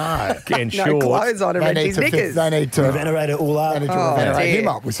undies and shorts. No clothes on and Reggie's knickers. They need to regenerate it all up. They need to regenerate him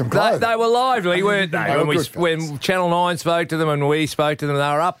up with some clothes. They were lively, weren't they? They were When Channel 9 spoke to them and we spoke to them, they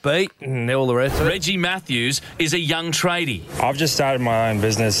were upbeat and all the rest of it. Reggie Matthews is a young tradie. I've just started my own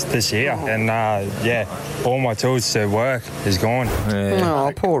business this year, and all my tools to work is gone.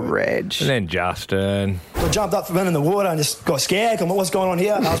 Oh, poor Reg. And then Justin. I jumped up from in the water and just got scared. I'm like, what's going on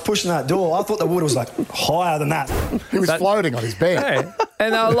here? And I was pushing that door. I thought the water was like higher than that. He was floating on his bed. Yeah.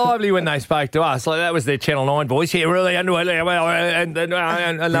 And they were lively when they spoke to us. Like that was their Channel 9 voice. Yeah, really, and they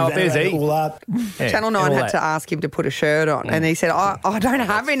were busy. Channel 9 had to ask him to put a shirt on, and he said, I don't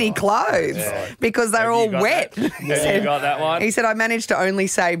have any clothes because they're all wet. You got that one? He said, I managed to only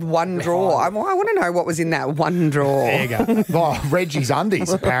save one drawer. I want to know what was in that one drawer. There you go. Oh, Reggie's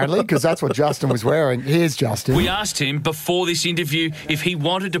undies, apparently, because that's what Justin was wearing. Here's Justin. We asked him before this interview if he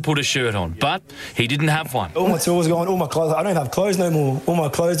wanted to put a shirt on, but he didn't have one. All my tools are gone, all my clothes. I don't have clothes no more. All my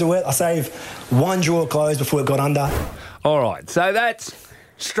clothes are wet. I saved one drawer of clothes before it got under. All right, so that's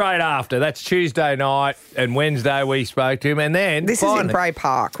straight after. That's Tuesday night, and Wednesday we spoke to him, and then This is in Bray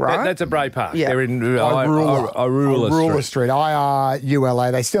Park, right? That's a Bray Park. Yeah. They're in Arula Street.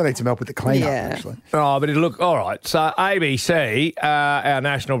 IRULA. They still need some help with the clean-up, actually. Oh, but look, all right. So ABC, our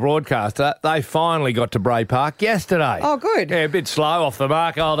national broadcaster, they finally got to Bray Park yesterday. Oh, good. Yeah, a bit slow off the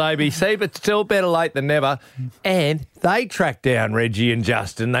mark, old ABC, but still better late than never. And they tracked down Reggie and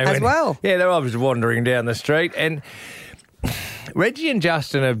Justin. They went, well. Yeah, they were obviously wandering down the street, and Reggie and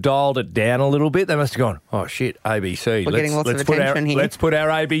Justin have dialed it down a little bit. They must have gone, oh, shit, ABC. We're getting lots of attention here. Let's put our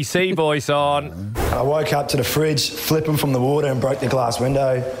ABC voice on. I woke up to the fridge, flipping from the water and broke the glass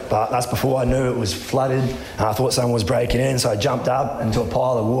window. But that's before I knew it was flooded. And I thought someone was breaking in, so I jumped up into a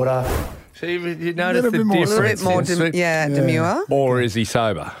pile of water. So you noticed the difference? A little bit more, demure. Or is he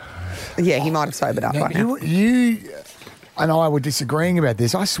sober? Yeah, he might have sobered up by now. You and I were disagreeing about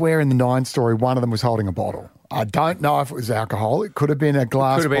this. I swear in the 9 story, one of them was holding a bottle. I don't know if it was alcohol. It could have been a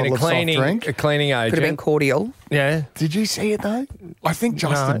glass bottle of soft drink. A cleaning agent. Could have been cordial. Yeah. Did you see it, though? I think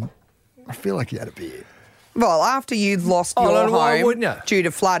Justin, I feel like he had a beer. Well, after you'd lost your why home wouldn't you? due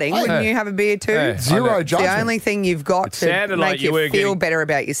to flooding, wouldn't you have a beer too? Yeah. Zero It's judgment. the only thing you've got to make you feel better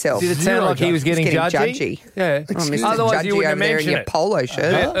about yourself. Did it sound like he was getting judgy? Yeah. Otherwise Otherwise, you wouldn't have over there in mentioned your it. polo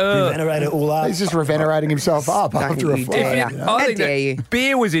shirt. Regenerate it all up. He's just revenerating himself up after a you flood. dare. you know? How I think dare you? that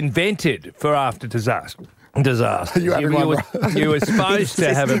beer was invented for after disaster. You having one, You were supposed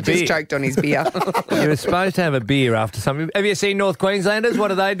to have a He beer. just choked on his beer. You were supposed to have a beer after something. Have you seen North Queenslanders?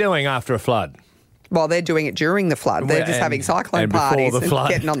 What are they doing after a flood? Well, they're doing it during the flood. They're just having cyclone and before parties the and flood.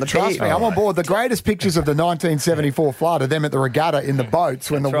 getting on the Trust beach. me, I'm on board. The greatest pictures of the 1974 flood are them at the regatta in the boats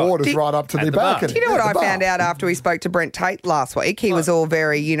when the water's right up to At the the bar. balcony. Do you know what At I the bar. found out after we spoke to Brent Tate last week? He was all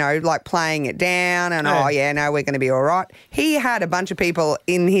very, like playing it down and, we're going to be all right. He had a bunch of people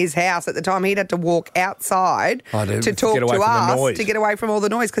in his house at the time. He'd had to walk outside to talk get away to from the us noise. to get away from all the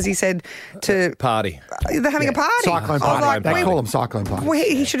noise because he said to... Party. They're having a party. Cyclone I was party. like, They call them cyclone party. well,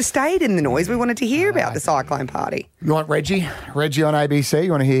 he should have stayed in the noise. We wanted to hear hear about the cyclone party. You want Reggie? Reggie on ABC?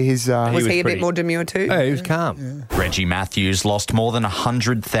 You want to hear his... Was he a bit more demure too? Yeah, he was calm. Reggie Matthews lost more than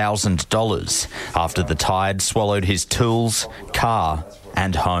 $100,000 after the tide swallowed his tools, car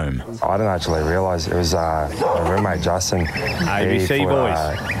and home. I didn't actually realise it was my roommate Justin. ABC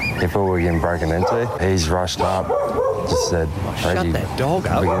boys. He thought we were getting broken into. He's rushed up, just said, Reggie, that dog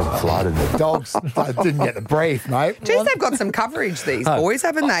up. we're getting flooded. Dogs didn't get the brief, mate. Geez, they've got some coverage, these boys,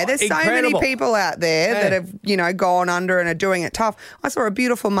 haven't they? There's so incredible. many people out there that have, gone under and are doing it tough. I saw a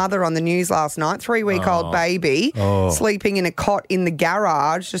beautiful mother on the news last night, 3-week-old baby, sleeping in a cot in the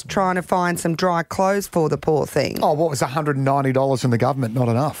garage, just trying to find some dry clothes for the poor thing. Oh, what was $190 from the government? Not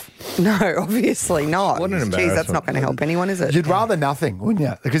enough. No, obviously not. What an Geez, that's embarrassment. not going to help anyone, is it? You'd rather nothing, wouldn't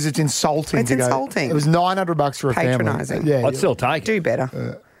you? Because it's insulting It's to go. insulting. It was $900 for a family. Patronising. Yeah, I'd still take it. Do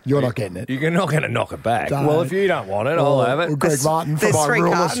better. you're not getting it. You're not going to knock it back. Don't. Well, if you don't want it, I'll have it. Greg Martin for There's my 3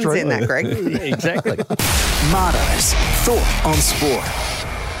 ruler cartons street. in that, Greg. Exactly. Marto's Thought on Sport.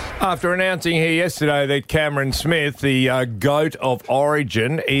 After announcing here yesterday that Cameron Smith, the GOAT of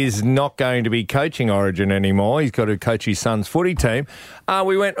Origin, is not going to be coaching Origin anymore, he's got to coach his son's footy team,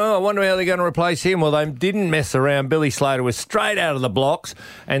 we went, I wonder how they're going to replace him. Well, they didn't mess around. Billy Slater was straight out of the blocks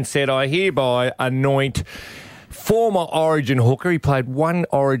and said, I hereby anoint former Origin hooker. He played 1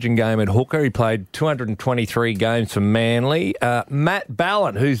 Origin game at hooker. He played 223 games for Manly. Matt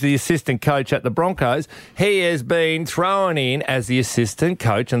Ballin, who's the assistant coach at the Broncos, he has been thrown in as the assistant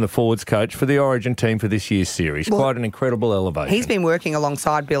coach and the forwards coach for the Origin team for this year's series. Well, quite an incredible elevation. He's been working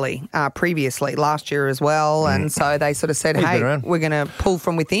alongside Billy previously, last year as well, and so they sort of said, He's been hey, around. we're going to pull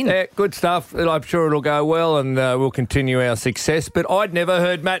from within. Yeah, good stuff. I'm sure it'll go well and we'll continue our success. But I'd never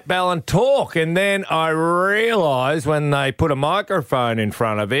heard Matt Ballin talk, and then I realised when they put a microphone in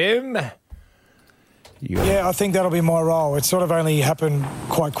front of him. Yeah, I think that'll be my role. It sort of only happened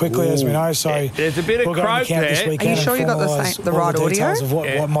quite quickly, as we know. So there's a bit of we'll go into croak camp this there. weekend Are you sure you got the right all audio? details of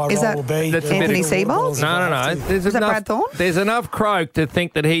what my Is role that will be. Anthony Seibold? No. There's Is that enough, Brad Thorne? There's enough croak to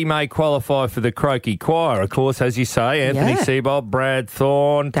think that he may qualify for the croaky choir. Of course, as you say, Anthony Seibold, Brad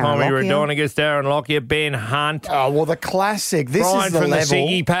Thorne, Tommy Radonigas, Darren Lockyer, Ben Hunt. Oh, well, the classic. This Brian is the from level. the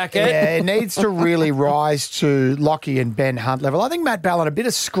Siggy packet. Yeah, it needs to really rise to Lockie and Ben Hunt level. I think Matt Ballin, a bit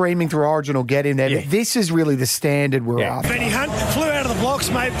of screaming through Origin will get him there, but this is really the standard we're after. Benny Hunt flew out of the blocks,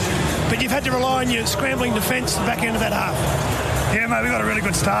 mate, but you've had to rely on your scrambling defence the back end of that half. Yeah, mate, we got a really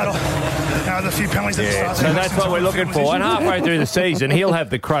good start. There's a few penalties at the start. So that's what we're looking for. And halfway through the season, he'll have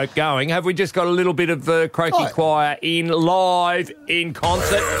the croak going. Have we just got a little bit of the croaky choir in live, in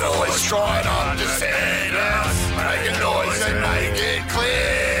concert? Always try to understand us. Make a noise and make it clear.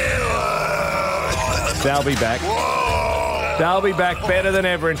 They'll be back. They'll be back better than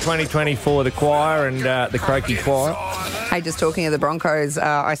ever in 2024, the choir and the croaky choir. Hey, just talking of the Broncos,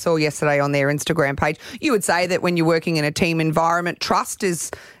 I saw yesterday on their Instagram page, you would say that when you're working in a team environment, trust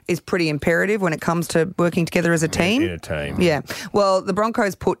is pretty imperative when it comes to working together as a team. In a team. Yeah. Well, the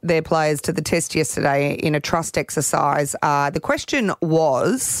Broncos put their players to the test yesterday in a trust exercise. The question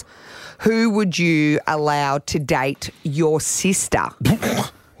was, who would you allow to date your sister?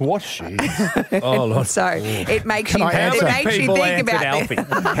 What's she? Oh, Lord. So it makes you, How it many makes you people think answered about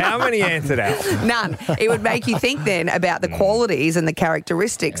Alfie? How many answered Alfie? None. It would make you think then about the qualities and the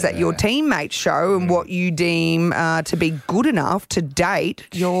characteristics that your teammates show and what you deem to be good enough to date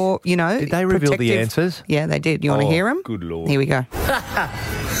your, Did they reveal the answers? Yeah, they did. You want to hear them? Good Lord. Here we go.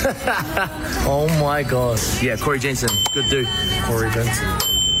 Oh my God. Yeah, Corey Jensen. Good dude. Corey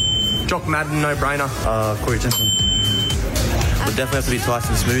Jensen. Jock Madden, no brainer. Corey Jensen. Would definitely have to be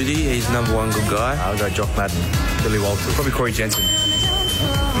Tyson Smoothie. He's number 1 good guy. I'll go Jock Madden. Billy Walter. Probably Corey Jensen.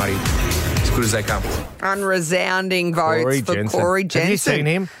 Muddy. As good as they come. Unresounding votes for Corey Jensen. Have you seen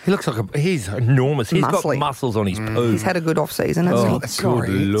him? He looks like he's enormous. He's Muscly. got muscles on his poo. He's had a good off-season, hasn't he?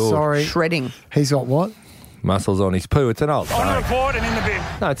 Good Lord. Sorry. Shredding. He's got what? Muscles on his poo. It's an old On saying. report and in the bin.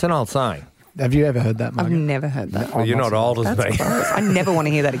 No, it's an old saying. Have you ever heard that, I've Margaret? never heard that. Well, you're not old as me. I never want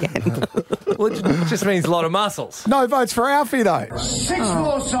to hear that again. Well, it just means a lot of muscles. No votes for Alfie, though. 6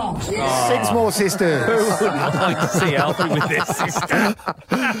 more songs. 6 more sisters. Who wouldn't like to see Alfie with their sister?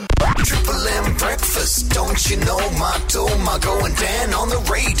 Triple M breakfast, don't you know? Margo and Dan on the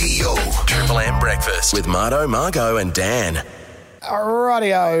radio. Triple M Breakfast with Marto, Margo and Dan.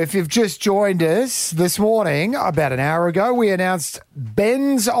 Rightio, if you've just joined us this morning, about an hour ago, we announced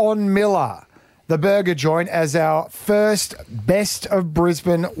Ben's on Miller, the burger joint, as our first Best of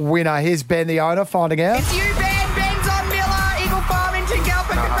Brisbane winner. Here's Ben, the owner, finding out. It's you, Ben. Ben's on Miller, Eagle Farm in Tingalpa.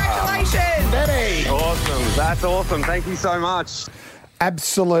 Congratulations. Benny. Awesome. That's awesome. Thank you so much.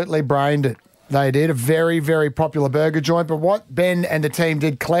 Absolutely brained it. They did. A very, very popular burger joint. But what Ben and the team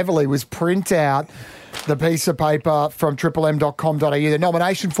did cleverly was print out the piece of paper from triplem.com.au, the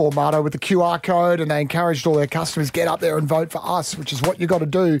nomination form, Marto, with the QR code, and they encouraged all their customers, get up there and vote for us, which is what you got to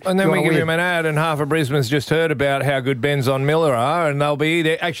do. And then we give him an ad, and half of Brisbane's just heard about how good Ben's on Miller are, and they'll be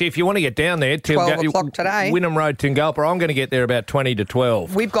there. Actually, if you want to get down there, 12 o'clock today. Wynnum Road, Tingalpa, I'm going to get there about 20 to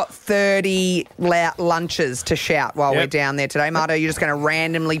 12. We've got 30 lunches to shout while we're down there today. Marto, you're just going to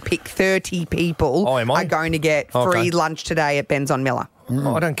randomly pick 30 people are going to get free lunch today at Ben's on Miller.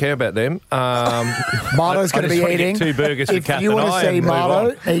 I don't care about them. Marto's going to be eating 2 burgers for If Kath you and want to see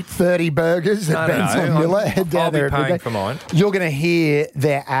Marto eat 30 burgers at Ben's on Miller, head down I'll there. be paying for mine. You're going to hear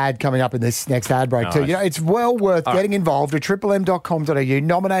their ad coming up in this next ad break too. Nice. You know, it's well worth getting involved at triplem.com.au,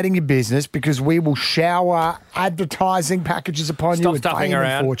 nominating your business, because we will shower advertising packages upon you Stop with stuffing fame and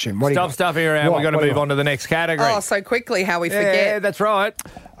around. fortune. What do you Stop got? stuffing around. We've got to What do you move on to the next category. Oh, so quickly how we forget. Yeah, that's right.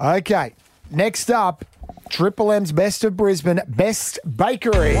 Okay, next up, Triple M's Best of Brisbane, Best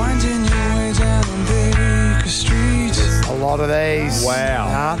Bakery. A lot of these.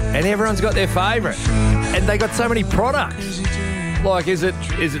 Wow. And everyone's got their favourite. And they got so many products. Like, is it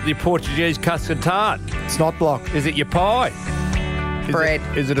your Portuguese custard tart? It's not block. Is it your pie? Bread.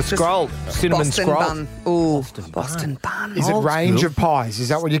 Is it a scroll? Cinnamon Boston scroll? bun. Ooh, Boston bun. Is it range of pies? Is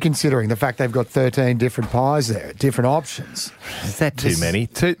that what you're considering? The fact they've got 13 different pies there, different options. Is that too many?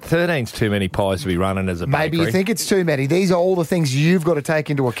 13's too many pies to be running as a bakery. Maybe you think it's too many. These are all the things you've got to take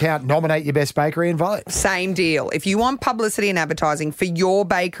into account. Nominate your best bakery and vote. Same deal. If you want publicity and advertising for your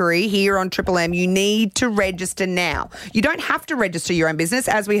bakery here on Triple M, you need to register now. You don't have to register your own business.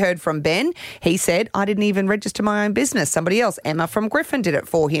 As we heard from Ben, he said, I didn't even register my own business. Somebody else, Emma from Griffin, did it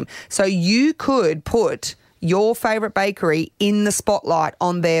for him. So you could put your favourite bakery in the spotlight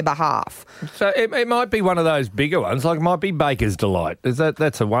on their behalf. So it might be one of those bigger ones, like it might be Baker's Delight.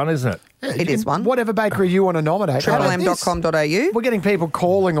 That's a one, isn't it? It is one. Whatever bakery you want to nominate. triplem.com.au. We're getting people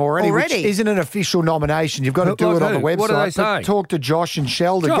calling already, which isn't an official nomination. You've got to do it on the website. What do they say? But talk to Josh and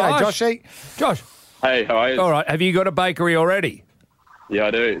Sheldon. G'day, Joshy. Josh. Hey, how are you? All right. Have you got a bakery already? Yeah,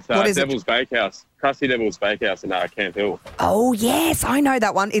 I do. It's What is it? Devil's Bakehouse. Krusty Devil's Bakehouse in Camp Hill. Oh, yes, I know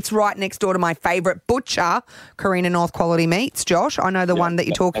that one. It's right next door to my favourite butcher, Carina North Quality Meats. Josh, I know the one that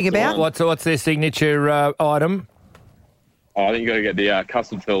you're talking about. What's their signature item? Oh, I think you got to get the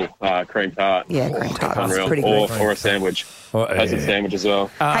custard fill cream tart. Yeah, cream tart. Unreal. That's pretty good. Or a sandwich. Has a sandwich as well.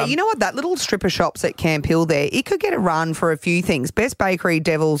 Hey, you know what? That little stripper shops at Camp Hill there, it could get a run for a few things. Best Bakery,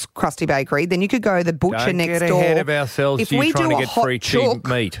 Devil's Krusty Bakery. Then you could go the butcher Don't next get door. ahead of ourselves. If You're we trying do to a get hot free chook, cheap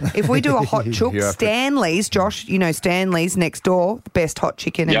meat. If we do a hot chook, You have to- Stanley's, Josh, you know Stanley's next door, the best hot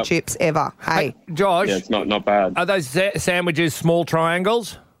chicken and Yep. chips ever. Hey, Josh, Yeah, it's not bad. are those sandwiches small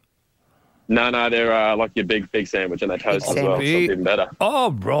triangles? No, they're like your big sandwich, and they toast as well, so it's even better.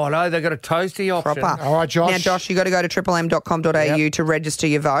 Oh, righto. They've got a toasty option. proper. All right, Josh. Now, Josh, you got to go to triplem.com.au to register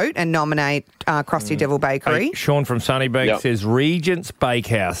your vote and nominate Krusty Devil Bakery. Hey, Sean from Sunnybank says Regent's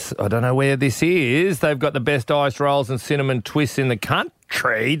Bakehouse. I don't know where this is. They've got the best iced rolls and cinnamon twists in the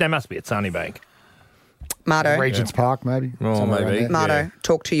country. They must be at Sunnybank. Marto. Regent's Park, maybe. Oh, Somewhere maybe. around there. Marto,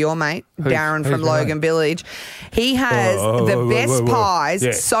 talk to your mate, Darren who's from your Logan mate? Village. He has the best pies,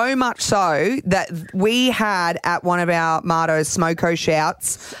 Yeah. so much so that we had at one of our Marto's Smoko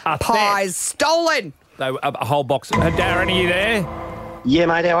Shouts, pies stolen. A whole box. Darren, are you there? Yeah,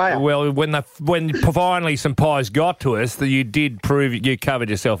 mate, how are you? Well, when finally some pies got to us, that you did prove you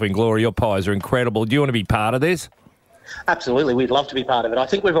covered yourself in glory. Your pies are incredible. Do you want to be part of this? Absolutely, we'd love to be part of it. I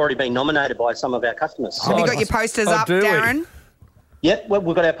think we've already been nominated by some of our customers. Have you got your posters up, Darren? Yep, well,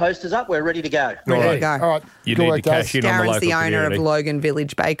 we've got our posters up. We're ready to go. Ready to go. All right. You Good need work, to cash guys. in on the Darren's local the owner community. of Logan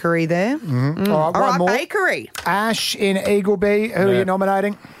Village Bakery there. All right, one more. Bakery. Ash in Eagleby. Who are you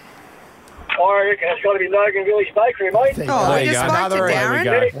nominating? I reckon it's got to be Logan Village Bakery, mate. Oh, we just spoke to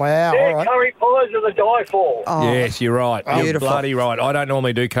Darren. Wow, Their all right. curry pies are the die for. Yes, you're right. You're Beautiful. bloody right. I don't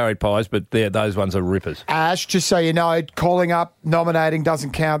normally do curried pies, but those ones are rippers. Ash, just so you know, calling up, nominating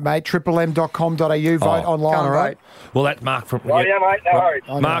doesn't count, mate. triplem.com.au, vote online, all right? Well, that's Mark from... Right, yeah, mate, no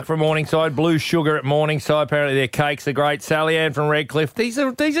worries. Mark from Morningside, Blue Sugar at Morningside. Apparently their cakes are great. Sally Ann from Redcliffe. These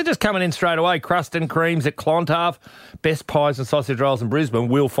are just coming in straight away. Crust and creams at Clontarf. Best pies and sausage rolls in Brisbane.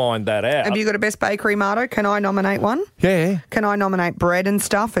 We'll find that out. Have you got a best bakery, Marto? Can I nominate one? Yeah. Can I nominate bread and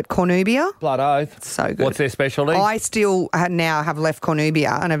stuff at Cornubia? Blood oath. So good. What's their specialty? I still now have left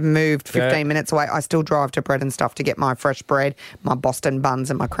Cornubia and have moved 15 minutes away. I still drive to Bread and Stuff to get my fresh bread, my Boston buns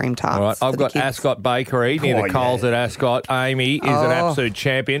and my cream tarts. All right, I've got Ascot Bakery near the Coles at Ascot. Amy is an absolute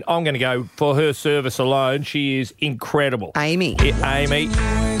champion. I'm going to go for her service alone. She is incredible. Amy. Amy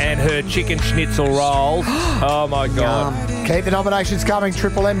and her chicken schnitzel rolls. Oh, my God. Keep the nominations coming,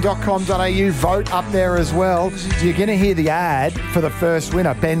 triplem.com.au. Vote up there as well. You're going to hear the ad for the first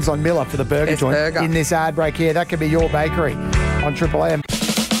winner, Ben's on Miller for the burger joint. In this ad break here. That could be your bakery on Triple M.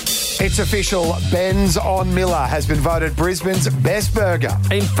 It's official. Ben's on Miller has been voted Brisbane's best burger.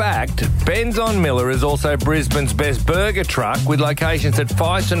 In fact, Ben's on Miller is also Brisbane's best burger truck with locations at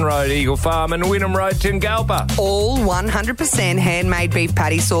Fyson Road, Eagle Farm and Wynnum Road, Tingalpa. All 100% handmade beef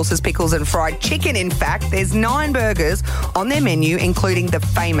patty, sauces, pickles and fried chicken. In fact, there's 9 burgers on their menu, including the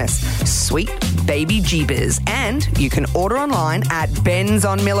famous Sweet Baby Jeebers. And you can order online at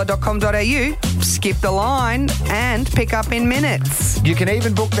bensonmiller.com.au, skip the line and pick up in minutes. You can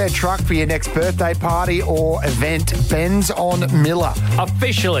even book their truck for your next birthday party or event. Ben's on Miller.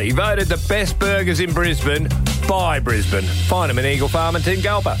 Officially voted the best burgers in Brisbane by Brisbane. Find them in Eagle Farm and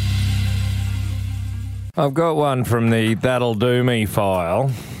Tingalpa. I've got one from the That'll Do Me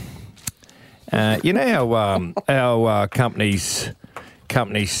file. You know how companies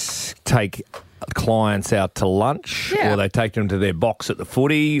take clients out to lunch, or they take them to their box at the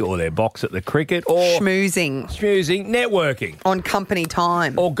footy or their box at the cricket, or schmoozing, networking on company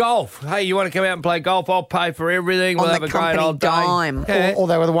time, or golf. Hey, you want to come out and play golf? I'll pay for everything. We'll have a great old dime. day. Or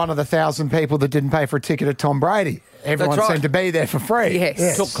they were one of the 1,000 people that didn't pay for a ticket at Tom Brady. Everyone seemed to be there for free.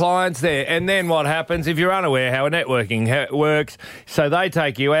 Yes. Took clients there. And then what happens if you're unaware how networking works? So they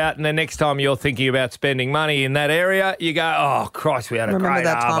take you out, and the next time you're thinking about spending money in that area, you go, oh, Christ, we had a Remember great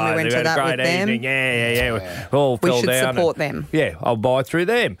that time we went to that with them? evening. Yeah. All we fell should down support them. Yeah, I'll buy through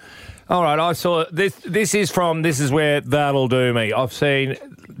them. All right, I saw this. This is where That'll Do Me. I've seen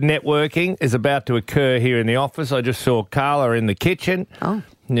networking is about to occur here in the office. I just saw Carla in the kitchen. Oh.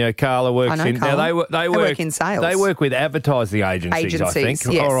 Yeah, Carla works in. Carla. Now they work in sales. They work with advertising agencies, I think.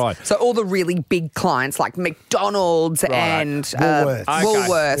 Yes. All right. So all the really big clients like McDonald's and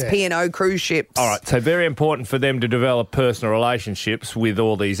Woolworths, P&O cruise ships. All right. So very important for them to develop personal relationships with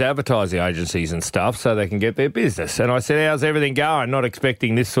all these advertising agencies and stuff, so they can get their business. And I said, "How's everything going?" Not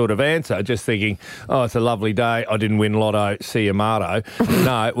expecting this sort of answer, just thinking, "Oh, it's a lovely day. I didn't win lotto. See you, Marto."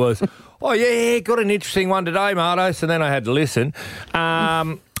 No, it was. Oh, yeah, got an interesting one today, Marto. So then I had to listen.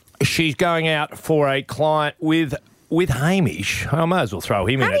 She's going out for a client with Hamish. I may as well throw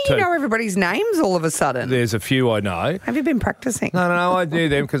him in it too. How do you know everybody's names all of a sudden? There's a few I know. Have you been practicing? No, I knew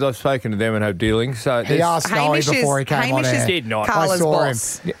them because I've spoken to them and have dealings. So he asked Snowy before he came on air. Did not. Carla's I saw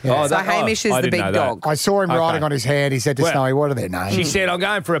boss. him. Yeah. So Hamish is the big dog. I saw him writing on his hand. He said to Snowy, what are their names? She said, I'm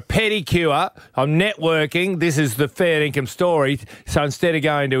going for a pedicure. I'm networking. This is the fair income story. So instead of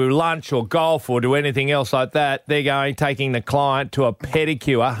going to lunch or golf or do anything else like that, they're taking the client to a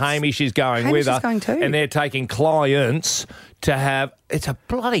pedicure. Hamish is going with her. Going too. And they're taking clients to have. It's a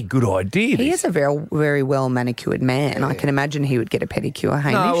bloody good idea. He is a very, very well manicured man. Yeah. I can imagine he would get a pedicure,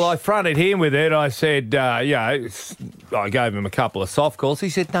 Hamish. No, well, I fronted him with it. I said, I gave him a couple of soft calls. He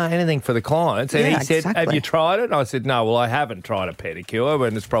said, no, anything for the clients. And he said, have you tried it? And I said, no, well, I haven't tried a pedicure,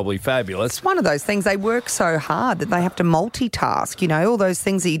 and it's probably fabulous. It's one of those things. They work so hard that they have to multitask, all those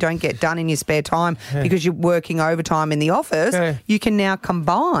things that you don't get done in your spare time because you're working overtime in the office. You can now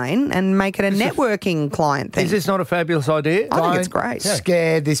combine and make it a networking client thing. Is this not a fabulous idea? I think it's great.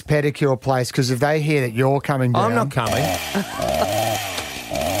 Scare this pedicure place, because if they hear that you're coming down... I'm not coming.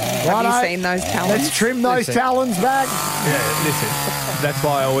 Have you seen those talons? Let's trim those talons back. Yeah, listen, that's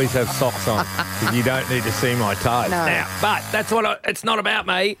why I always have socks on, because you don't need to see my toes. No. Now, but it's not about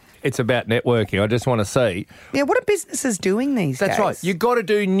me. It's about networking. I just want to see. Yeah, what are businesses doing these days? That's right. You've got to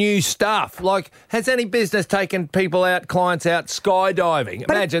do new stuff. Like, has any business taken clients out skydiving?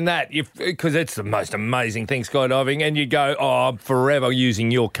 Imagine that, because it's the most amazing thing, skydiving, and you go, I'm forever using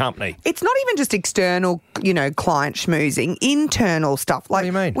your company. It's not even just external, client schmoozing, internal stuff. Like, what do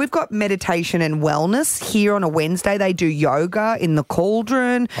you mean? We've got meditation and wellness here on a Wednesday. They do yoga in the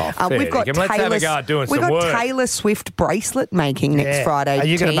Cauldron. We've got Let's have a go at doing some work. We've got Taylor Swift bracelet making next Friday. Are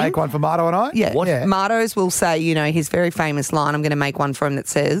you going to make one for Marto and I? Yeah. Marto's will say, his very famous line, I'm going to make one for him that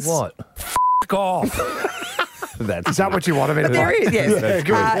says... What? F*** off. Is that what you wanted me to There make? is, yes.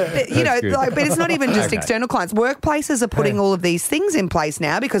 Good. But it's not even just external clients. Workplaces are putting all of these things in place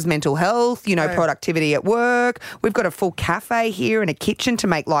now because mental health, productivity at work. We've got a full cafe here and a kitchen to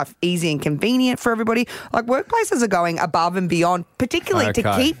make life easy and convenient for everybody. Like, workplaces are going above and beyond, particularly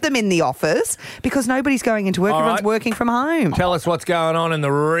to keep them in the office because nobody's going into work. Everyone's working from home. Tell us what's going on in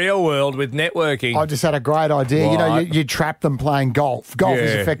the real world with networking. I just had a great idea. Right. You trap them playing golf. Golf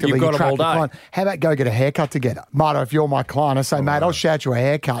is effectively you've got you trap them the all day. client. How about go get a haircut together? Marto, if you're my client, I say, mate, I'll shout you a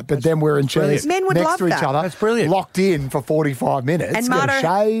haircut, but then we're in chairs Men would next love to each that. other. That's brilliant. Locked in for 45 minutes. And get a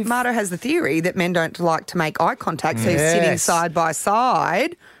shave. Marto has the theory that men don't like to make eye contact, so sitting side by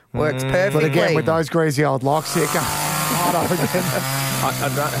side works perfectly. But again, with those greasy old locks here, Mardo again.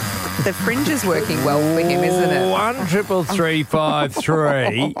 The fringe is working well for him, isn't it?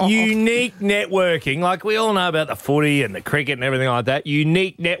 133353. Unique networking. Like we all know about the footy and the cricket and everything like that.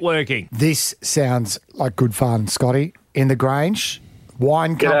 Unique networking. This sounds like good fun, Scotty. In the Grange,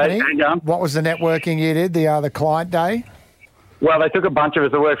 wine company. G'day, how you going? What was the networking you did, the client day? Well, they took a bunch of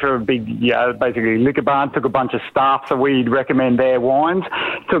us. I worked for a big, basically liquor barn, took a bunch of staff, so we'd recommend their wines.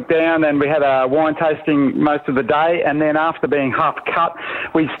 Took down and we had a wine tasting most of the day, and then after being half cut,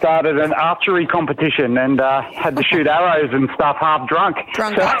 we started an archery competition and had to shoot arrows and stuff half drunk.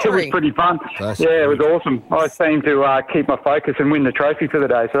 Drunk so archery. It was pretty fun. It was awesome. I seemed to keep my focus and win the trophy for the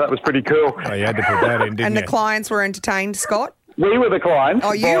day, so that was pretty cool. Oh, you had to put that in, didn't And you? the clients were entertained, Scott? We were the clients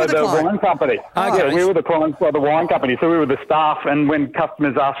Oh, you were the client. wine company. Oh, Yeah, we were the clients by the wine company. So we were the staff, and when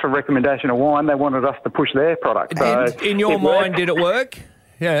customers asked for a recommendation of wine, they wanted us to push their product. So And in your it mind, worked. did it work?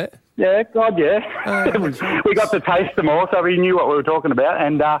 Yeah. Yeah, God, yeah. We got to taste them all, so we knew what we were talking about.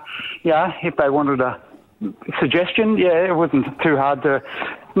 And, if they wanted a suggestion, it wasn't too hard to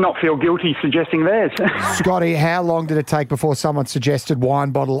not feel guilty suggesting theirs. Scotty, how long did it take before someone suggested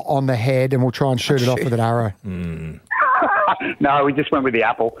wine bottle on the head and we'll try and shoot it off with an arrow? No, we just went with the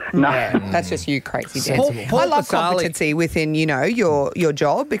apple. No. That's just you, crazy Dan. Paul I love Pasali. competency within, your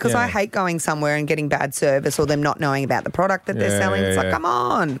job because I hate going somewhere and getting bad service or them not knowing about the product that they're selling. It's like, come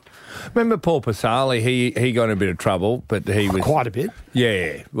on. Remember Paul Pasali? He got in a bit of trouble, but he was... Quite a bit.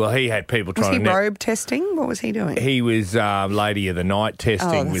 Yeah. Well, he had people Was trying he to... robe testing? What was he doing? He was Lady of the Night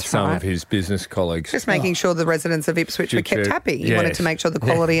testing that's with some right. of his business colleagues. Just making sure the residents of Ipswich were kept happy. You wanted to make sure the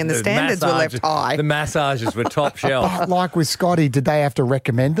quality and the standards were left high. The massages were top shelf. But like with Scotty, did they have to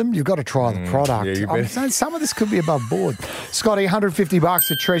recommend them? You've got to try the product. yeah, you I'm better. saying some of this could be above board. Scotty,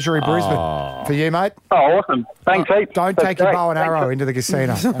 $150 at Treasury Brisbane for you, mate. Oh, awesome. Thanks, heaps. Don't That's take your great. bow and Thanks. arrow into the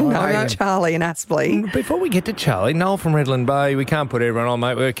casino. No, Charlie and Aspley. Before we get to Charlie, Noel from Redland Bay, we can't put everyone on,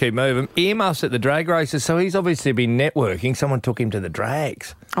 mate. We'll keep moving. Earmuffs at the drag races, so he's obviously been networking. Someone took him to the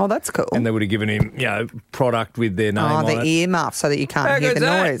drags. Oh, that's cool. And they would have given him, product with their name on the it. earmuff so that you can't How hear the good's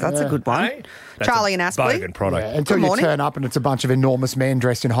that? noise. That's a good one. Hey? That's Charlie a and Aspley. bogan product. Yeah, until Good you morning. turn up and it's a bunch of enormous men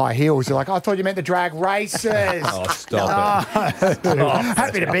dressed in high heels. You're like, I thought you meant the drag races. Oh, stop it.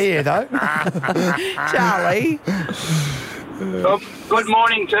 Happy to be here, though. Charlie. Good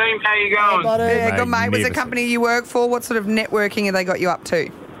morning, team. How you going? Yeah, good mate. Was the Magnificent. company you work for? What sort of networking have they got you up to?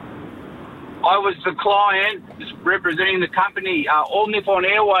 I was the client representing the company, All Nippon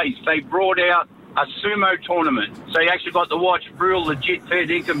Airways. They brought out a sumo tournament. So you actually got to watch real legit fair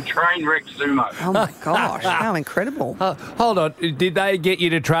dinkum train wreck sumo. Oh, my gosh. How incredible. Hold on. Did they get you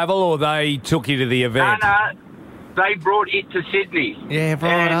to travel or they took you to the event? No, they brought it to Sydney. Yeah,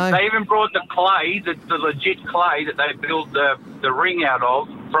 right. And they even brought the clay, the legit clay that they built the ring out of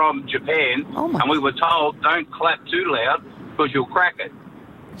from Japan. Oh, my. And we were told, don't clap too loud because you'll crack it.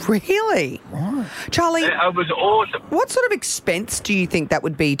 Really? Charlie, It was awesome. what sort of expense do you think that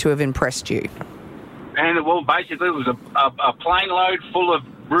would be to have impressed you? And, well, basically it was a plane load full of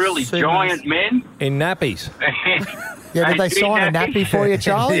really giant men. In nappies. Yeah, did they sign a nappy for you,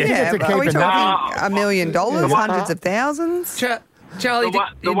 Charlie? You Yeah, get to are we keep a nappy. talking $1 million, hundreds of thousands? Charlie,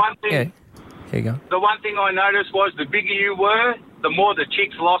 The one thing... Yeah. Here you go. The one thing I noticed was the bigger you were, the more the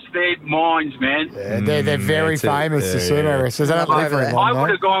chicks lost their minds, man. Yeah, they're very that's it. famous, the sumo wrestlers. They don't live very I long, would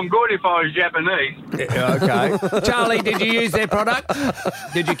though. have gone good if I was Japanese. Okay. Charlie, did you use their product?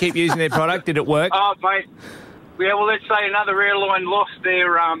 Did you keep using their product? Did it work? Oh, mate. Yeah, well, let's say another airline lost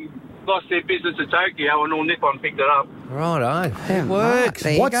their business to Tokyo and All Nippon picked it up. Righto. It works.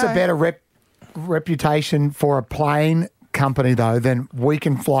 There you What's go. a better reputation for a plane company, though, than we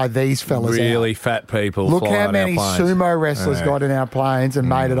can fly these fellas Really out? fat people. Look flying how our many planes. sumo wrestlers Yeah. got in our planes and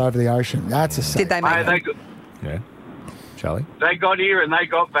made it over the ocean. That's a Did they Hey, make them? Yeah. Charlie? they got here and they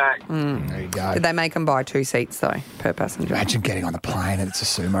got back. There you go. Did they make them buy 2 seats, though, per passenger? Imagine getting on the plane and it's a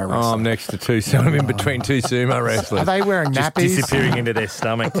sumo Oh, wrestler. I'm next to two. I'm in between two sumo wrestlers. Are they wearing Just nappies? disappearing into their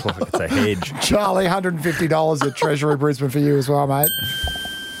stomach like it's a hedge. Charlie, $150 at Treasury Brisbane for you as well, mate.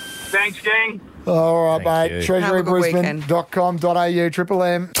 Thanks, gang. All right, Thank mate. you. Have a good weekend. treasurybrisbane.com.au, Triple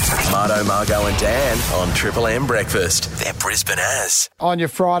M. Marto, Margo and Dan on Triple M Breakfast. They're Brisbane as. On your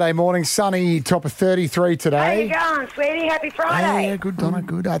Friday morning, sunny, top of 33 today. How you going, sweetie? Happy Friday. Yeah, good, Donna,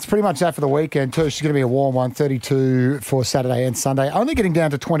 good. It's pretty much that for the weekend, too. She's going to be a warm one, 32 for Saturday and Sunday. Only getting down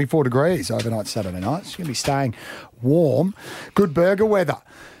to 24 degrees overnight Saturday night. She's going to be staying warm. Good burger weather.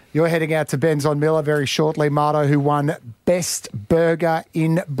 You're heading out to Ben's on Miller very shortly, Marto, who won Best Burger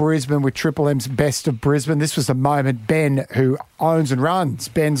in Brisbane with Triple M's Best of Brisbane. This was the moment Ben, who owns and runs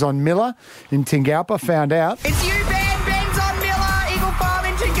Ben's on Miller in Tingalpa, found out. It's you, Ben. Ben's on Miller, Eagle Farm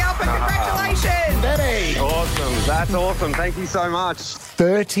in Tingalpa. Congratulations. Benny. Awesome. That's awesome. Thank you so much.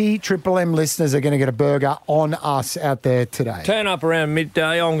 30 Triple M listeners are going to get a burger on us out there today. Turn up around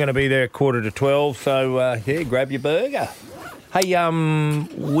midday. I'm going to be there at 11:45, so, grab your burger. Hey,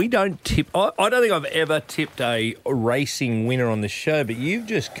 we don't tip... I don't think I've ever tipped a racing winner on the show, but you've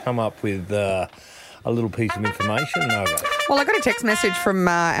just come up with a little piece of information, Nova. Well, I got a text message from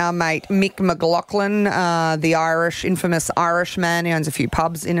our mate Mick McLaughlin, the infamous Irish man. He owns a few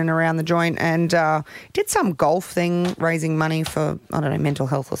pubs in and around the joint, and did some golf thing, raising money for, I don't know, mental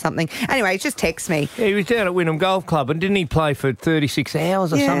health or something. Anyway, he just texts me. Yeah, he was down at Wynnum Golf Club, and didn't he play for 36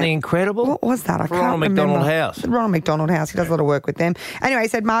 hours or something incredible? What was that? I can't Ronald remember. McDonald House. Ronald McDonald House. He does a lot of work with them. Anyway, he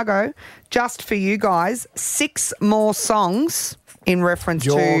said, Margot, just for you guys, 6 more songs in reference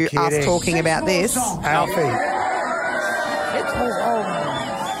to us talking about this. Alfie.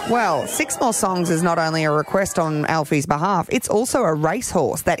 Well, 6 more songs is not only a request on Alfie's behalf, it's also a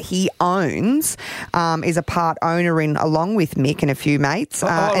racehorse that he owns, is a part owner in, along with Mick and a few mates.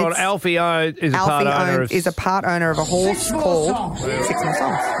 Alfie is a part owner of a horse called 6 More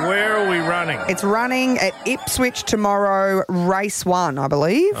Songs. Where are we running? It's running at Ipswich tomorrow, race 1, I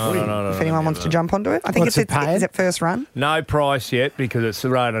believe. If anyone wants to jump onto it. I think is it first run? No price yet because it's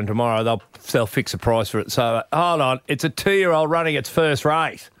running tomorrow. They'll fix a price for it. So, hold on. It's a 2-year-old running its first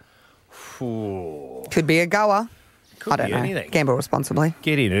race. Ooh. Could be a goer. Could I don't be know. Anything. Gamble responsibly.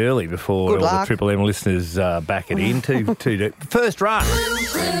 Get in early before Good all luck. the Triple M listeners back it in. Too first run.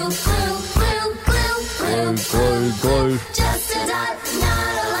 Glue.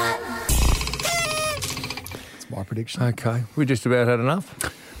 That's my prediction. Okay. We just about had enough.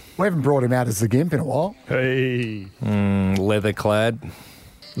 We haven't brought him out as the Gimp in a while. Hey. Leather clad.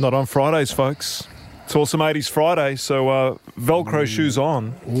 Not on Fridays, folks. It's Awesome 80s Friday, so Velcro shoes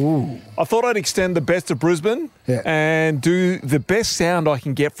on. Ooh. I thought I'd extend the best of Brisbane and do the best sound I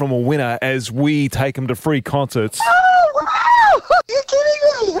can get from a winner as we take them to free concerts. Oh, wow! You're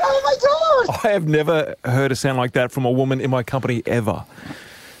kidding me! Oh, my God! I have never heard a sound like that from a woman in my company ever.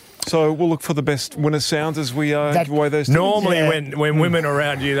 So we'll look for the best winner sounds as we give away those tickets. Normally when women are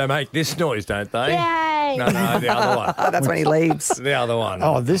around you, they make this noise, don't they? Yay! No, the other one. That's when he leaves. The other one.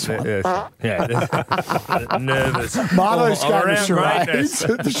 Oh, this one. Yeah. Nervous. Marlo's going to around charades.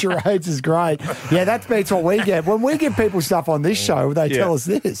 The charades is great. Yeah, that beats what we get. When we give people stuff on this show, they tell us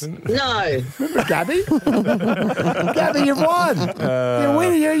this. No. Remember Gabby? Gabby, you've won. You're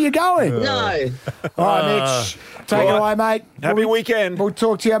winning. You're going. No. All right, Mitch. Take it away, mate. Happy weekend. We'll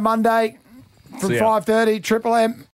talk to you Monday from See ya. 5:30, Triple M.